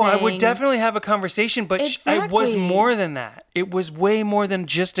 Oh, I would definitely have a conversation, but Exactly. it was more than that. It was way more than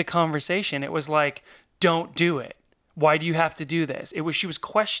just a conversation. It was like, don't do it. Why do you have to do this? She was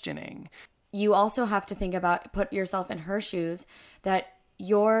questioning. You also have to put yourself in her shoes, that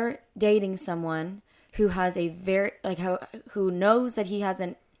you're dating someone who has who knows that he has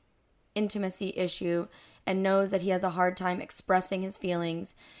an intimacy issue and knows that he has a hard time expressing his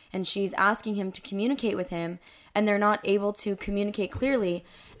feelings, and she's asking him to communicate with him, and they're not able to communicate clearly.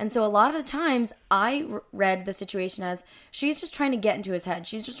 And so a lot of the times I read the situation as she's just trying to get into his head.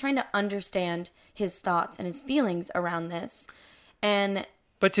 She's just trying to understand his thoughts and his feelings around this.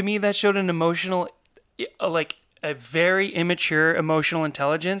 But to me, that showed an emotional, like a very immature emotional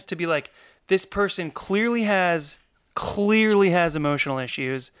intelligence to be like, this person clearly has emotional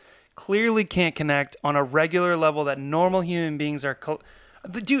issues, clearly can't connect on a regular level that normal human beings are.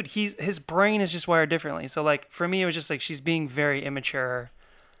 Dude, his brain is just wired differently. So like for me, it was just like she's being very immature.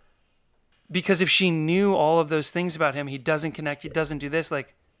 Because if she knew all of those things about him, he doesn't connect, he doesn't do this.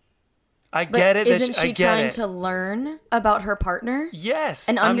 Like, Isn't she trying to learn about her partner? Yes,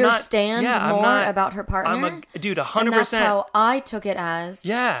 and understand more about her partner. Dude, 100%. And that's how I took it as.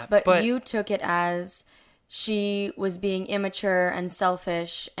 Yeah, but you took it as she was being immature and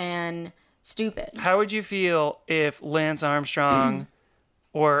selfish and stupid. How would you feel if Lance Armstrong,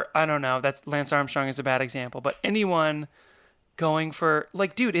 or I don't know, Lance Armstrong is a bad example, but anyone going for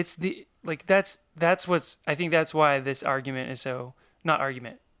like, dude, it's the like that's what's I think that's why this argument is so not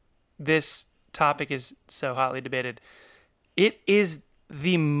argument. This topic is so hotly debated. It is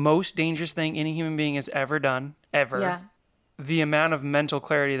the most dangerous thing any human being has ever done, ever. Yeah. The amount of mental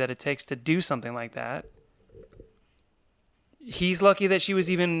clarity that it takes to do something like that. He's lucky that she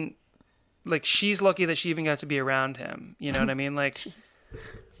was even, like, she's lucky that she even got to be around him. You know what I mean? Like, jeez,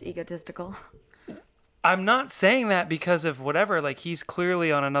 it's egotistical. I'm not saying that because of whatever. Like, he's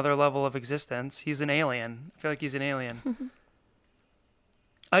clearly on another level of existence. He's an alien. I feel like he's an alien.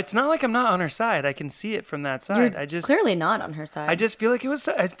 It's not like I'm not on her side. I can see it from that side. You're clearly not on her side. I just feel like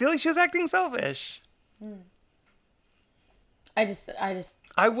I feel like she was acting selfish.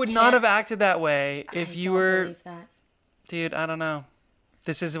 I would not have acted that way if you were. Believe that. Dude, I don't know.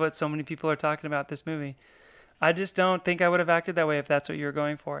 This is what so many people are talking about this movie. I just don't think I would have acted that way if that's what you were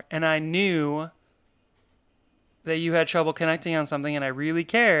going for. And I knew that you had trouble connecting on something, and I really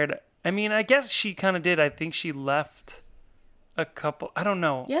cared. I mean, I guess she kind of did. I think she left a couple. I don't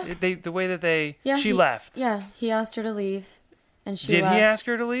know. Yeah. The way that she left. Yeah, he asked her to leave, and she did left. He ask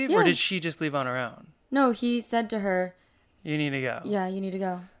her to leave, yeah. Or did she just leave on her own? No, he said to her, "You need to go." Yeah, you need to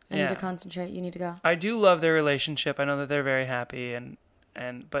go. I need to concentrate. You need to go. I do love their relationship. I know that they're very happy,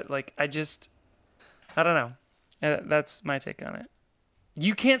 but like I don't know. That's my take on it.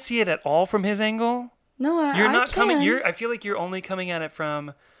 You can't see it at all from his angle. No, you're not can. I feel like you're only coming at it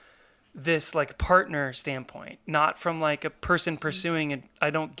from this like partner standpoint, not from like a person pursuing it. I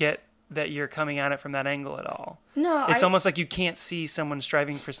don't get that you're coming at it from that angle at all. No, it's almost like you can't see someone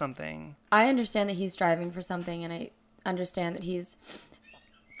striving for something. I understand that he's striving for something, and I understand that he's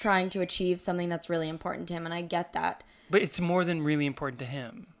trying to achieve something that's really important to him, and I get that. But it's more than really important to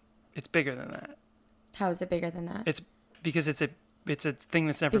him. It's bigger than that. How is it bigger than that? It's because it's a thing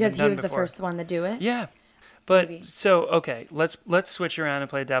that's never been done before. Because he was the first one to do it? Yeah. But so okay, let's switch around and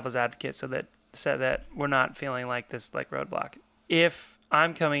play devil's advocate so that we're not feeling like this like roadblock. If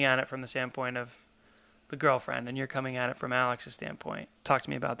I'm coming at it from the standpoint of the girlfriend and you're coming at it from Alex's standpoint, talk to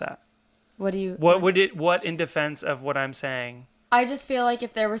me about that. What in defense of what I'm saying? I just feel like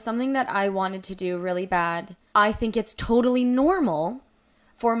if there was something that I wanted to do really bad, I think it's totally normal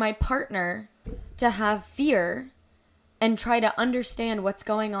for my partner to have fear and try to understand what's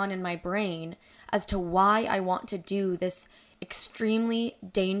going on in my brain as to why I want to do this extremely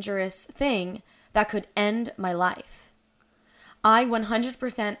dangerous thing that could end my life. I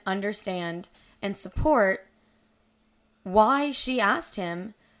 100% understand and support why she asked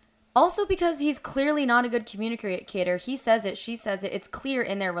him. Also because he's clearly not a good communicator. He says it, she says it. It's clear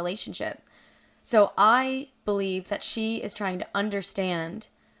in their relationship. So I believe that she is trying to understand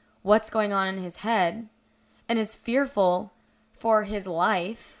what's going on in his head and is fearful for his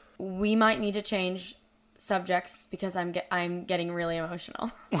life. We might need to change subjects because I'm getting really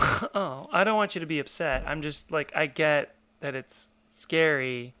emotional. Oh, I don't want you to be upset. I'm just like, I get that it's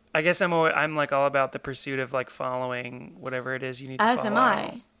scary. I guess I'm like all about the pursuit of like following whatever it is you need to follow. As am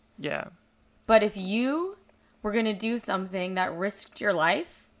I. Yeah. But if you were going to do something that risked your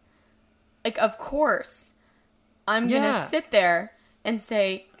life, like, of course, I'm going to sit there and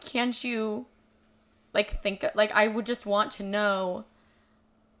say, can't you I would just want to know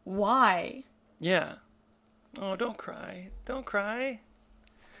why. Yeah. Oh, don't cry. Don't cry.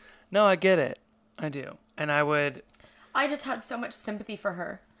 No, I get it. I do. And I just had so much sympathy for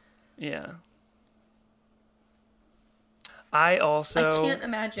her. Yeah. I can't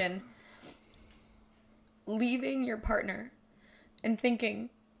imagine leaving your partner and thinking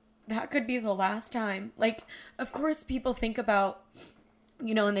that could be the last time. Like, of course, people think about,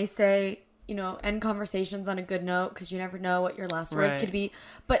 and they say, end conversations on a good note because you never know what your last words could be.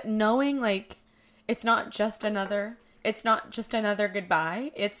 But knowing, like, it's not just another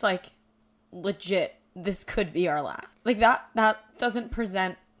goodbye. It's like, legit, this could be our last. Like, that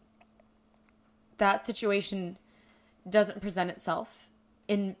situation doesn't present itself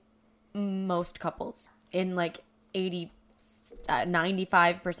in most couples, in like 95%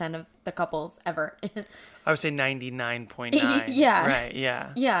 of the couples ever. I would say 99.9. Yeah. Right.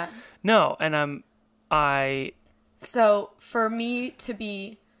 Yeah. Yeah. No. And so for me to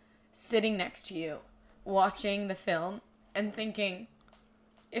be sitting next to you, watching the film and thinking,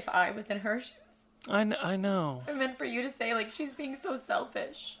 if I was in her shoes. I know. And then for you to say, like, she's being so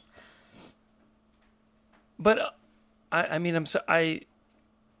selfish. But I'm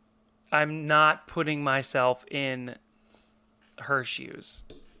not putting myself in her shoes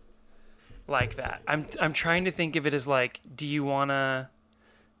like that. I'm trying to think of it as like,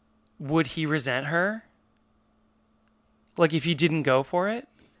 would he resent her? Like, if you didn't go for it?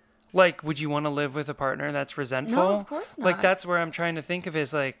 Like, would you want to live with a partner that's resentful? No, of course not. Like, that's where I'm trying to think of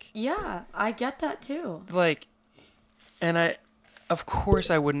is like... Yeah, I get that too. Like, and of course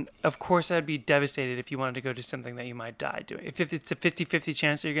I wouldn't... Of course I'd be devastated if you wanted to go do something that you might die doing. If it's a 50-50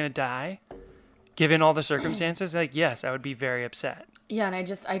 chance that you're going to die, given all the circumstances, like, yes, I would be very upset. Yeah,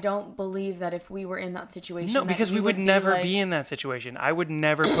 and I don't believe that if we were in that situation... No, because we would never be in that situation. I would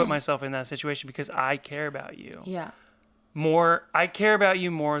never put myself in that situation because I care about you. Yeah. I care about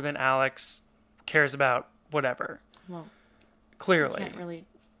you more than Alex cares about whatever. Well, clearly, you can't really.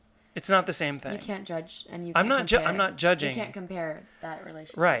 It's not the same thing. You can't judge, and you. I'm not judging. You can't compare that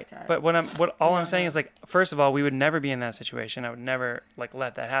relationship. Right, but all I'm saying is, like, first of all, we would never be in that situation. I would never like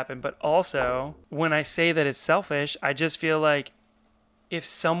let that happen. But also, when I say that it's selfish, I just feel like if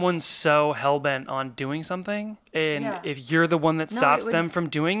someone's so hell-bent on doing something, and if you're the one that stops them from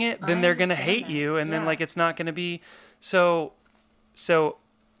doing it, then they're gonna hate you, and then like it's not gonna be. So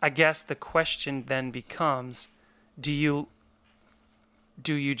I guess the question then becomes, do you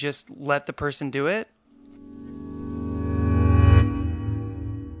just let the person do it?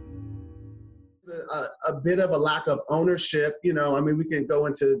 A bit of a lack of ownership, we can go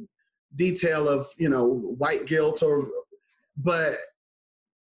into detail of, white guilt but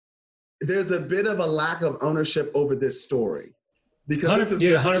there's a bit of a lack of ownership over this story. Because this is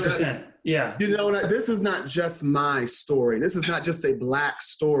 100%. Yeah. This is not just my story. This is not just a Black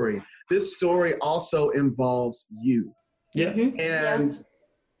story. This story also involves you. Yeah.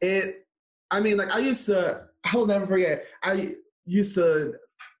 And I'll never forget, I used to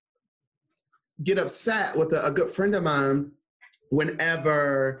get upset with a good friend of mine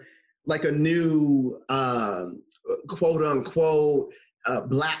whenever like a new quote unquote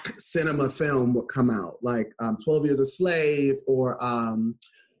Black cinema film would come out, like 12 Years a Slave or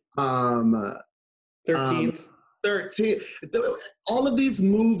 13th. 13. All of these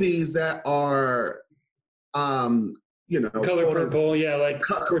movies that are, Color Purple,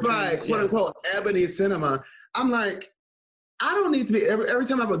 quote unquote ebony cinema. I'm like, I don't need to be, every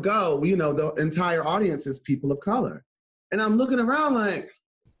time I would go, the entire audience is people of color. And I'm looking around like,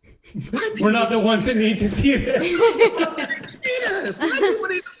 we're not the ones that need to see this. Why people need to see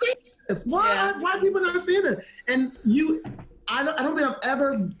this? Why people not seeing this? And I don't think I've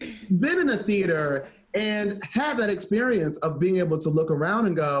ever been in a theater and had that experience of being able to look around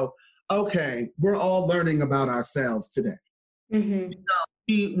and go, okay, we're all learning about ourselves today. Mm-hmm.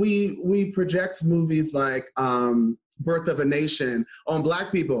 We project movies like Birth of a Nation on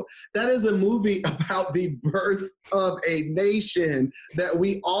Black people. That is a movie about the birth of a nation that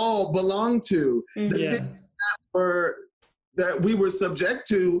we all belong to. Mm-hmm. The things that we were subject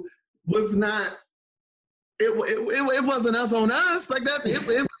to was not, it wasn't us on us. Like that,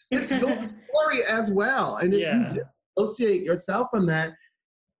 it's your story as well. And if you dissociate yourself from that,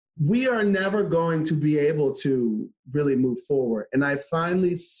 we are never going to be able to really move forward. And I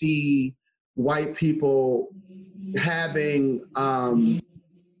finally see white people having,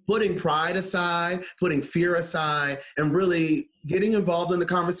 putting pride aside, putting fear aside, and really getting involved in the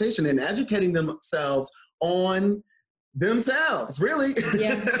conversation and educating themselves on themselves, really.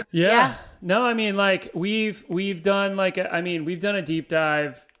 Yeah. No, I mean, like we've done we've done a deep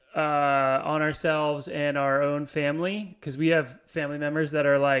dive on ourselves and our own family, because we have family members that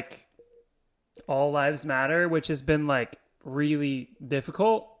are like all lives matter, which has been like really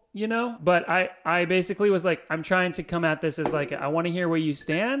difficult, you know. But I basically was like, I'm trying to come at this as like, I want to hear where you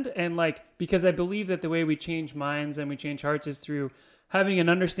stand, and like, because I believe that the way we change minds and we change hearts is through having an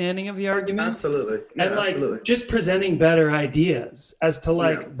understanding of the argument. Absolutely. Yeah, and like absolutely. just presenting better ideas as to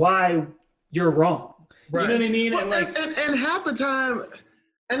like why you're wrong. Right. You know what I mean? Well, and half the time,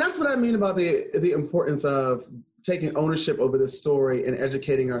 and that's what I mean about the importance of taking ownership over this story and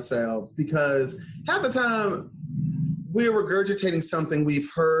educating ourselves, because half the time we're regurgitating something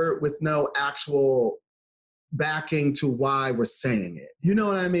we've heard with no actual backing to why we're saying it. You know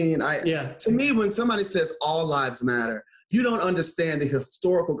what I mean? To me, when somebody says all lives matter, you don't understand the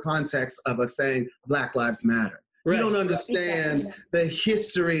historical context of us saying Black Lives Matter. Right. You don't understand the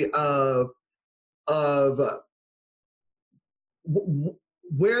history of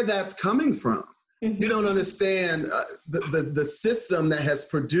where that's coming from. Mm-hmm. You don't understand the system that has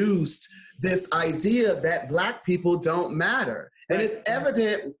produced this idea that Black people don't matter. And it's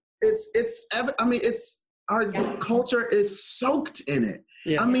evident, our culture is soaked in it.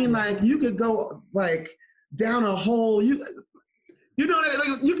 Yeah. I mean, like, you could go like down a hole, you know what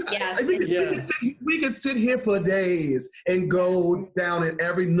I mean? We could sit here for days and go down in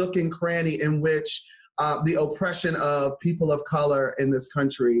every nook and cranny in which the oppression of people of color in this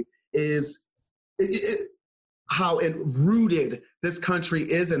country is, how rooted this country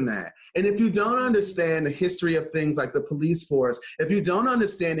is in that. And if you don't understand the history of things like the police force, if you don't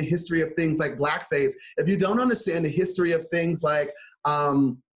understand the history of things like blackface, if you don't understand the history of things like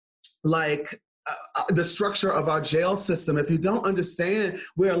the structure of our jail system, if you don't understand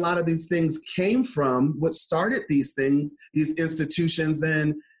where a lot of these things came from, what started these things, these institutions,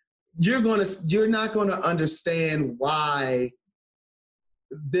 then you're not going to understand why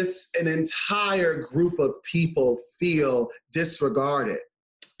an entire group of people feel disregarded,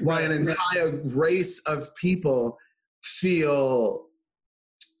 why an entire race of people feel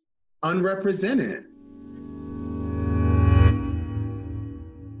unrepresented.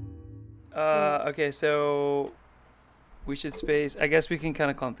 Okay, so we should space. I guess we can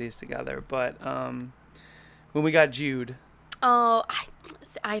kind of clump these together. But when we got Jude. Oh,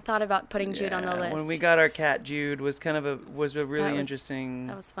 I thought about putting Jude on the list. When we got our cat, Jude was a really interesting.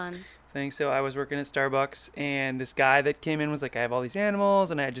 That was fun. Thing. So I was working at Starbucks, and this guy that came in was like, I have all these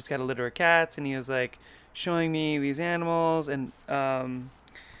animals, and I just got a litter of cats, and he was like showing me these animals, and Brad.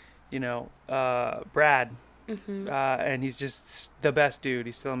 Mm-hmm. And he's just the best dude.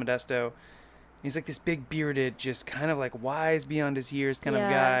 He's still in Modesto. He's like this big bearded, just kind of like wise beyond his years kind of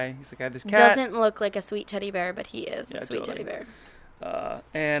guy. He's like, I have this cat. Doesn't look like a sweet teddy bear, but he is a sweet teddy bear.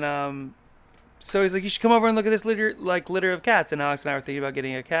 So he's like, you should come over and look at this litter of cats. And Alex and I were thinking about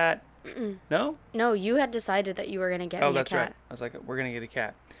getting a cat. Mm-mm. No? No, you had decided that you were going to get me a cat. Oh, that's right. I was like, we're going to get a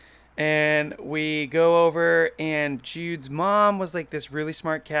cat. And we go over, and Jude's mom was like this really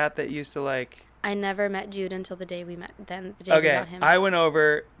smart cat that used to like... I never met Jude until the day we met. Then the day we got him. I went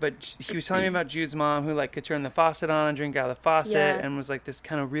over, but he was telling me about Jude's mom, who like could turn the faucet on and drink out of the faucet, and was like this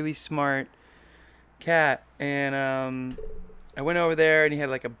kind of really smart cat. And I went over there, and he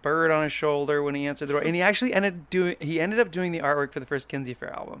had like a bird on his shoulder when he answered the door. And he actually ended up doing the artwork for the first Kinsey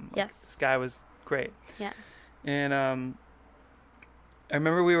Fair album. Yes, this guy was great. Yeah. And I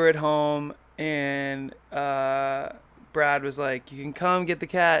remember we were at home, and Brad was like, you can come get the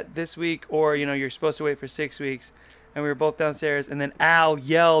cat this week, or, you're supposed to wait for 6 weeks. And we were both downstairs, and then Al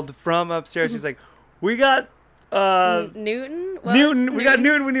yelled from upstairs. He's like, we got Newton? We got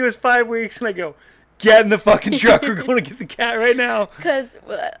Newton when he was 5 weeks. And I go, get in the fucking truck. We're going to get the cat right now. Because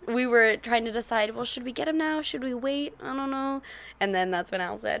we were trying to decide, well, should we get him now? Should we wait? I don't know. And then that's when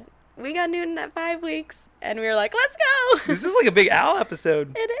Al said, we got Newton at 5 weeks. And we were like, let's go. This is like a big Al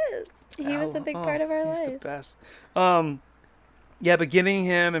episode. It is. He was a big part of our lives. He's the best. But getting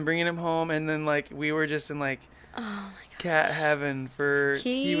him and bringing him home, and then like we were just in like cat heaven for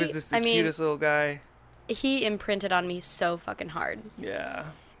he was just the cutest little guy. He imprinted on me so fucking hard. Yeah.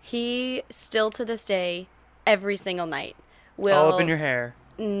 He still to this day, every single night, will all up in your hair,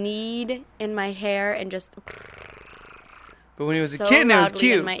 knead in my hair, and just. But when he was a kitten, it was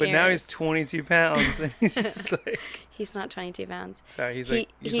cute. But now he's 22 pounds, and he's just like. He's not 22 pounds. Sorry, he's lost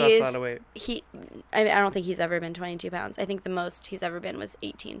a lot of weight. I don't think he's ever been 22 pounds. I think the most he's ever been was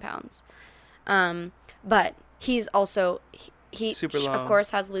 18 pounds. But he's also he super long. Of course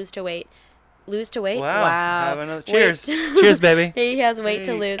has lose to weight. Wow. Have another cheers. Cheers, baby. He has weight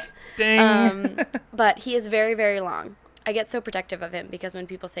to lose. Dang. But he is very, very long. I get so protective of him because when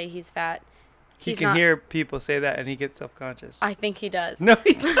people say he's fat, He can hear people say that, and he gets self-conscious. I think he does. No,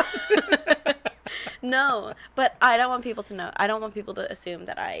 he doesn't. No, but I don't want people to know. I don't want people to assume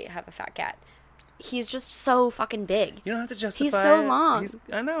that I have a fat cat. He's just so fucking big. You don't have to justify. He's so long.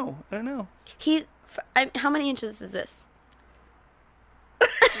 I know. How many inches is this?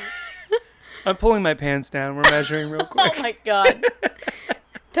 I'm pulling my pants down. We're measuring real quick. Oh my god!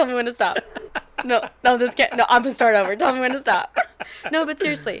 Tell me when to stop. No, this can't. No, I'm gonna start over. Tell me when to stop. No, but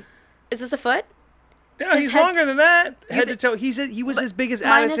seriously, is this a foot? No, he's longer than that. Head to toe. He was as big as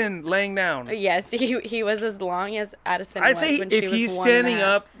Addison laying down. Yes, he was as long as Addison. I'd say if he's standing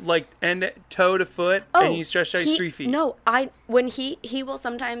up, like toe to foot, and you stretch out, he's 3 feet. No, when he will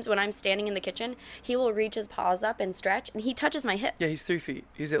sometimes, when I'm standing in the kitchen, he will reach his paws up and stretch, and he touches my hip. Yeah, he's 3 feet.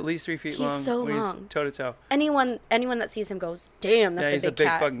 He's at least 3 feet long. He's so long. Toe to toe. Anyone that sees him goes, damn, that's a big cat. He's a big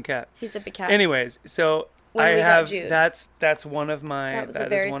fucking cat. He's a big cat. Anyways, so that's one of my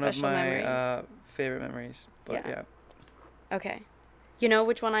favorite memories. But yeah. Okay. You know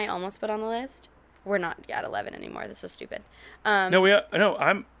which one I almost put on the list? We're not at 11 anymore. This is stupid. I know,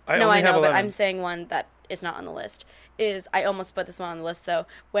 but I'm saying one that is not on the list. I almost put this one on the list though.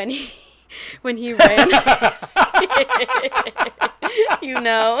 When he ran, when he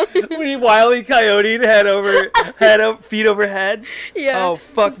wildly coyoted feet over head. Yeah. Oh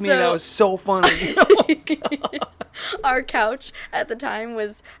fuck me, that was so funny. Oh, God. Our couch at the time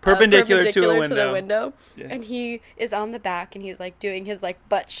was perpendicular to the window, yeah. And he is on the back, and he's like doing his like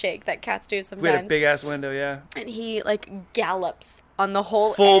butt shake that cats do sometimes. We had a big ass window, yeah. And he like gallops on the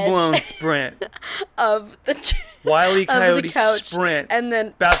whole full blown sprint of the wily coyote sprint, and then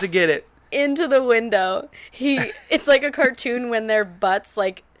about to get it into the window. It's like a cartoon when their butts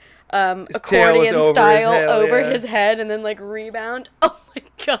like accordion style over his head, and then like rebound. Oh my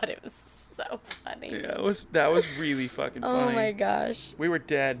god, it was so funny. Yeah, that was really fucking funny. Oh my gosh. We were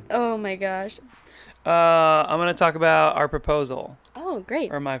dead. Oh my gosh. I'm gonna talk about our proposal. Oh,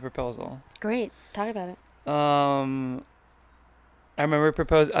 great. Or my proposal. Great. Talk about it. I remember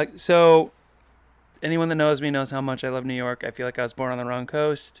proposing. So, anyone that knows me knows how much I love New York. I feel like I was born on the wrong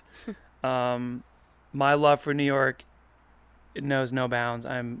coast. My love for New York, it knows no bounds.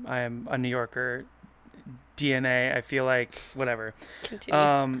 I am a New Yorker. DNA. I feel like whatever.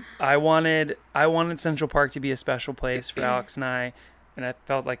 Continue. I wanted Central Park to be a special place for Alex and I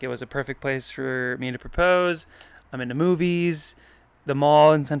felt like it was a perfect place for me to propose. I'm into movies. The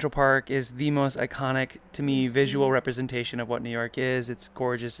mall in Central Park is the most iconic to me visual representation of what New York is. It's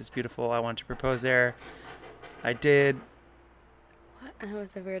gorgeous. It's beautiful. I want to propose there. I did. What? That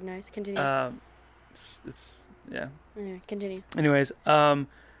was a weird noise. Continue. It's yeah. Anyway, continue. Anyways,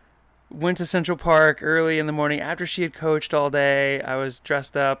 went to Central Park early in the morning after she had coached all day. I was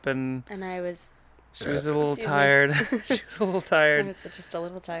dressed up and she was a little tired. She was a little tired. I was just a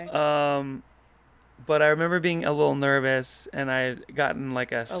little tired. But I remember being a little nervous, and I had gotten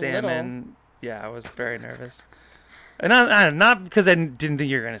like a salmon. Little. Yeah, I was very nervous. And not because I didn't think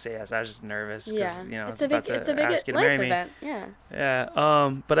you were gonna say yes. I was just nervous. Yeah, you know, it's a big life event. Yeah.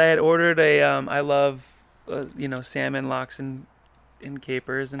 Yeah. But I had ordered a. I love, salmon, lox, and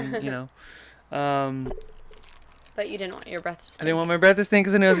capers, and But you didn't want your breath to stink. I didn't want my breath to stink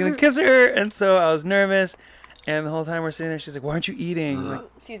because I knew I was gonna kiss her, and so I was nervous. And the whole time we're sitting there, she's like, "Why aren't you eating?" Like,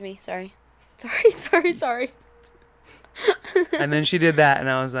 excuse me. Sorry. And then she did that, and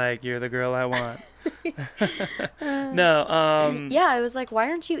I was like, "You're the girl I want." No. Yeah, I was like, "Why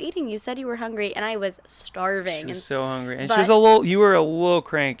aren't you eating? You said you were hungry," and I was starving. She was so hungry, and she was a little. You were a little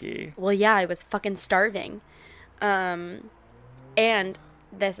cranky. Well, yeah, I was fucking starving. And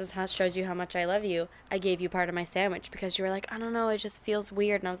this is how shows you how much I love you. I gave you part of my sandwich because you were like, "I don't know, it just feels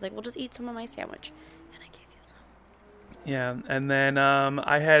weird," and I was like, "Well, just eat some of my sandwich," and I gave you some. Yeah, and then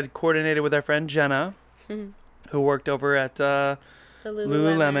I had coordinated with our friend Jenna, who worked over at the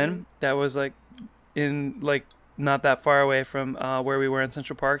Lululemon. That was like not that far away from where we were in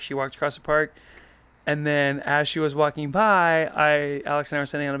Central Park. She walked across the park, and then as she was walking by, Alex and I were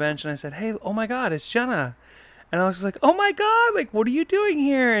sitting on a bench, and I said, "Hey, oh my God, it's Jenna." And Alex was like, "Oh my God, like, what are you doing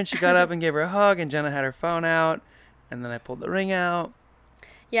here?" And she got up and gave her a hug, and Jenna had her phone out, and then I pulled the ring out.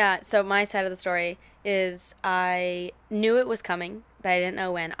 Yeah, so my side of the story is I knew it was coming, but I didn't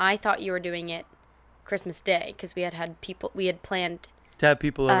know when. I thought you were doing it Christmas Day because we had planned to have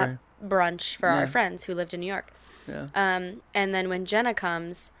people over brunch for our friends who lived in New York. Yeah. And then when Jenna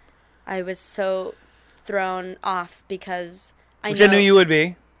comes, I was so thrown off because I knew you would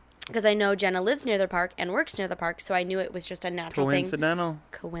be. Because I know Jenna lives near the park and works near the park, so I knew it was just a natural thing.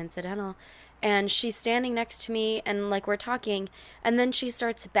 Coincidental. And she's standing next to me, and, like, we're talking, and then she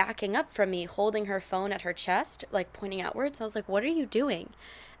starts backing up from me, holding her phone at her chest, like, pointing outwards. I was like, "What are you doing?"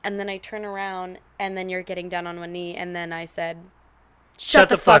 And then I turn around, and then you're getting down on one knee, and then I said, Shut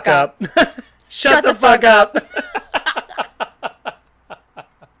the fuck up. Shut the fuck up.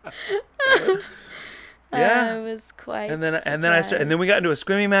 Yeah, it was quite. And then we got into a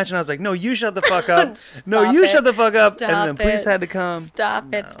screaming match, and I was like, "No, you shut the fuck up! No, you shut the fuck up!" Stop and then the police had to come.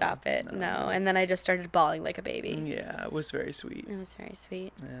 Stop it! No. And then I just started bawling like a baby. Yeah, it was very sweet. It was very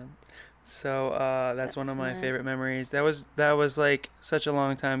sweet. Yeah. So that's one of my favorite memories. That was like such a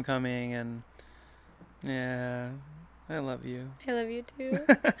long time coming, and yeah, I love you. I love you too.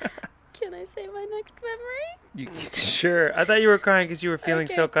 Can I say my next memory? Sure. I thought you were crying because you were feeling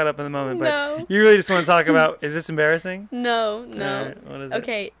so caught up in the moment, but No. you really just want to talk about, is this embarrassing? No. Right, what is it?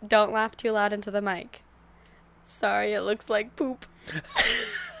 Okay, don't laugh too loud into the mic. Sorry, it looks like poop. That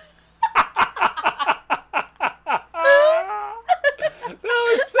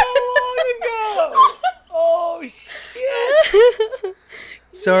was so long ago. Oh, shit.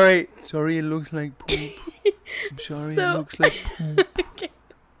 Sorry, it looks like poop. I'm sorry, it looks like poop. Okay.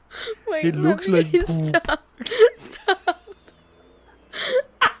 Wait, It looks like poop. Stop.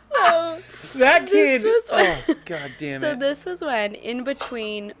 So That kid. was when, God damn it. So this was when, in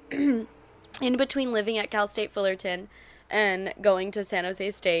between living at Cal State Fullerton and going to San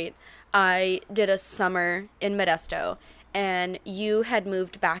Jose State, I did a summer in Modesto, and you had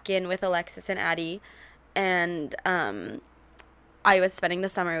moved back in with Alexis and Addie, and I was spending the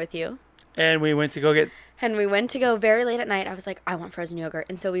summer with you. And we went to go very late at night. I was like, I want frozen yogurt.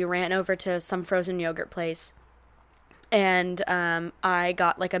 And so we ran over to some frozen yogurt place. And I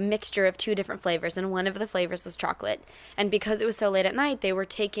got like a mixture of 2 different flavors. And one of the flavors was chocolate. And because it was so late at night, they were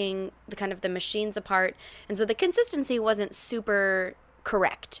taking the machines apart. And so the consistency wasn't super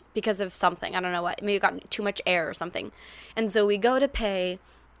correct because of something. I don't know what. Maybe it got too much air or something. And so we go to pay.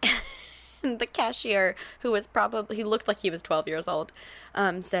 And the cashier, who was he looked like he was 12 years old,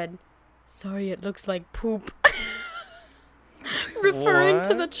 said, "Sorry, it looks like poop." Referring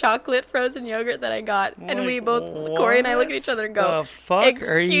to the chocolate frozen yogurt that I got. Like, and we both, Corey and I, look at each other and go, the fuck "Excuse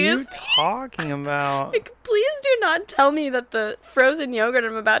are you me?" talking about? Like, please do not tell me that the frozen yogurt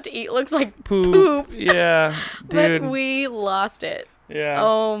I'm about to eat looks like poop. Yeah, dude. But we lost it. Yeah.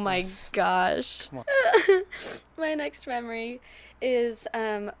 Oh my gosh. My next memory is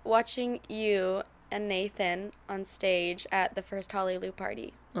watching you and Nathan on stage at the first Hallelujah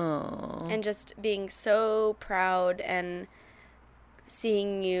party. Aww. And just being so proud and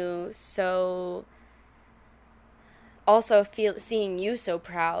seeing you so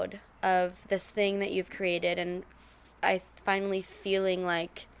proud of this thing that you've created, and I finally feeling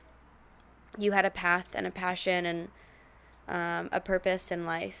like you had a path and a passion and a purpose in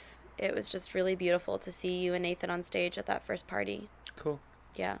life. It was just really beautiful to see you and Nathan on stage at that first party. Cool.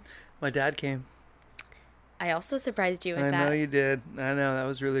 Yeah. My dad came. I also surprised you with that. I know you did. I know, that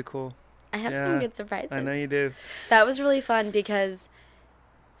was really cool. I have some good surprises. I know you did. That was really fun because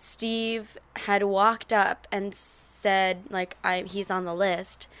Steve had walked up and said, like, he's on the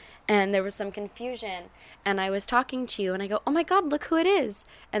list, and there was some confusion, and I was talking to you, and I go, "Oh my God, look who it is!"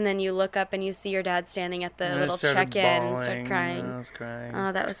 And then you look up and you see your dad standing at the little check-in and start crying. I was crying.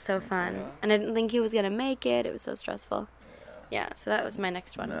 Oh, that was so fun. And I didn't think he was gonna make it. It was so stressful. Yeah, so that was my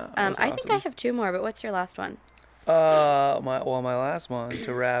next one. No, I think I have 2 more, but what's your last one? My last one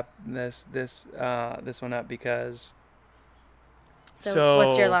to wrap this one up, because. So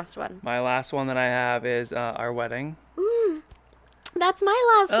what's your last one? My last one that I have is our wedding. That's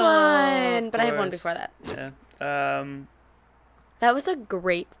my last one, but I have one before that. Yeah. That was a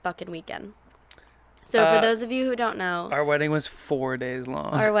great fucking weekend. So for those of you who don't know, our wedding was 4 days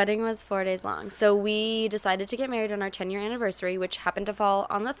long. So we decided to get married on our 10-year anniversary, which happened to fall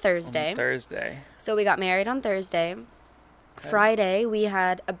on a Thursday. So we got married on Thursday. Okay. Friday we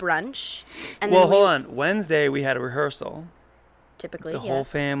had a brunch. And hold on. Wednesday we had a rehearsal. Typically, the whole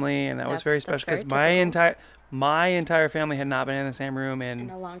family, and that was very special because my entire family had not been in the same room in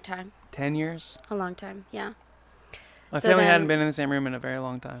a long time. 10 years. A long time, yeah. My family hadn't been in the same room in a very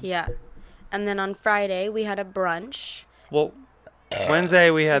long time. Yeah. And then on Friday, we had a brunch. Well, Wednesday,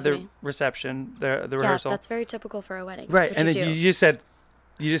 we had the reception, the rehearsal. Yeah, that's very typical for a wedding. Right, and then you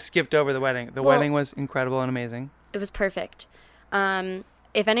just skipped over the wedding. The wedding was incredible and amazing. It was perfect.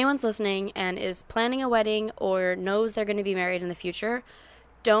 If anyone's listening and is planning a wedding or knows they're going to be married in the future,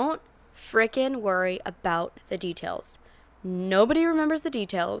 don't frickin' worry about the details. Nobody remembers the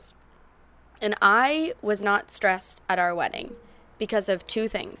details. And I was not stressed at our wedding because of 2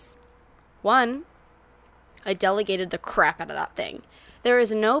 things. 1, I delegated the crap out of that thing. There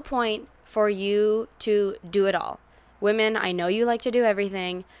is no point for you to do it all. Women, I know you like to do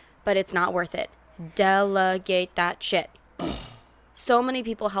everything, but it's not worth it. Delegate that shit. So many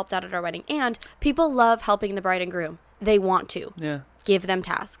people helped out at our wedding, and people love helping the bride and groom. They want to. Yeah. Give them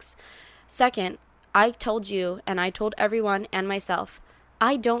tasks. Second, I told you, and I told everyone and myself,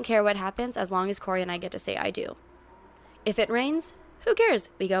 I don't care what happens as long as Corey and I get to say I do. If it rains, who cares?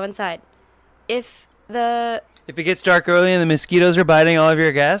 We go inside. If it gets dark early and the mosquitoes are biting all of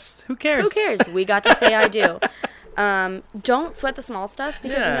your guests, who cares? Who cares? We got to say I do. Don't sweat the small stuff,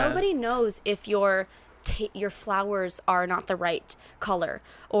 because nobody knows if your flowers are not the right color,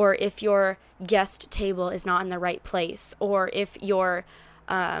 or if your guest table is not in the right place, or if your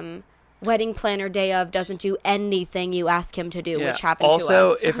wedding planner day of doesn't do anything you ask him to do, which happened to us.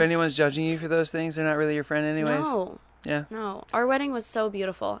 Also, if anyone's judging you for those things, they're not really your friend anyways. No. Yeah. No. Our wedding was so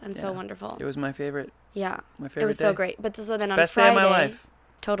beautiful and so wonderful. It was my favorite. Yeah. My favorite. It was day. so great. But so then on Best Friday, day of my life.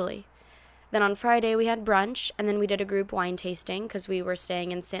 Totally. Then on Friday we had brunch, and then we did a group wine tasting because we were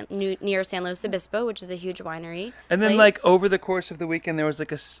staying in near San Luis Obispo, which is a huge winery. And then like over the course of the weekend, there was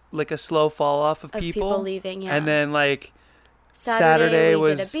like a slow fall off of people leaving. Yeah. And then like Saturday we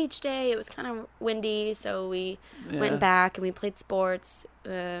was did a beach day. It was kind of windy, so we went back and we played sports.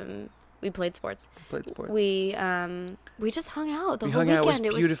 We just hung out the whole weekend.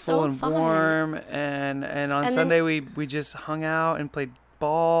 It was beautiful and warm, and on Sunday we just hung out and played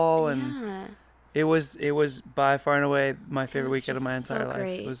ball, and it was by far and away my favorite weekend of my entire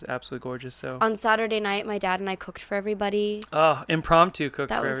life. It was absolutely gorgeous. So on Saturday night, my dad and I cooked for everybody. Oh, impromptu cooked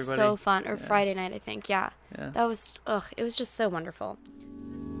for everybody. That was so fun. Or Friday night, I think. Yeah. That was it was just so wonderful.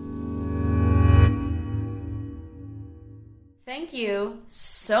 Thank you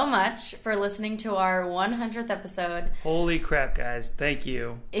so much for listening to our 100th episode. Holy crap, guys. Thank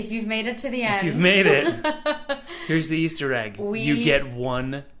you. If you've made it to the end. If you've made it. Here's the Easter egg. You get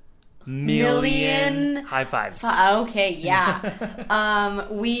 1 million high fives. Okay, yeah.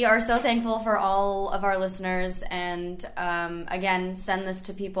 We are so thankful for all of our listeners. And again, send this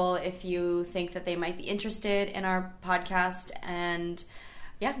to people if you think that they might be interested in our podcast. And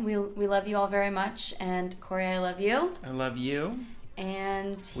yeah, we love you all very much. And Corey, I love you. I love you.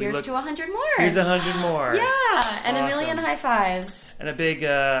 And here's to 100 more. Here's 100 more. Yeah, and awesome. 1 million high fives. And a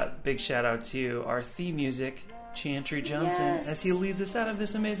big shout out to our theme music, Chantry Johnson, as he leads us out of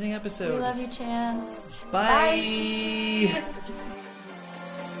this amazing episode. We love you, Chance. Bye.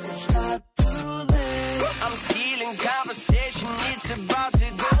 I'm stealing conversation. It's about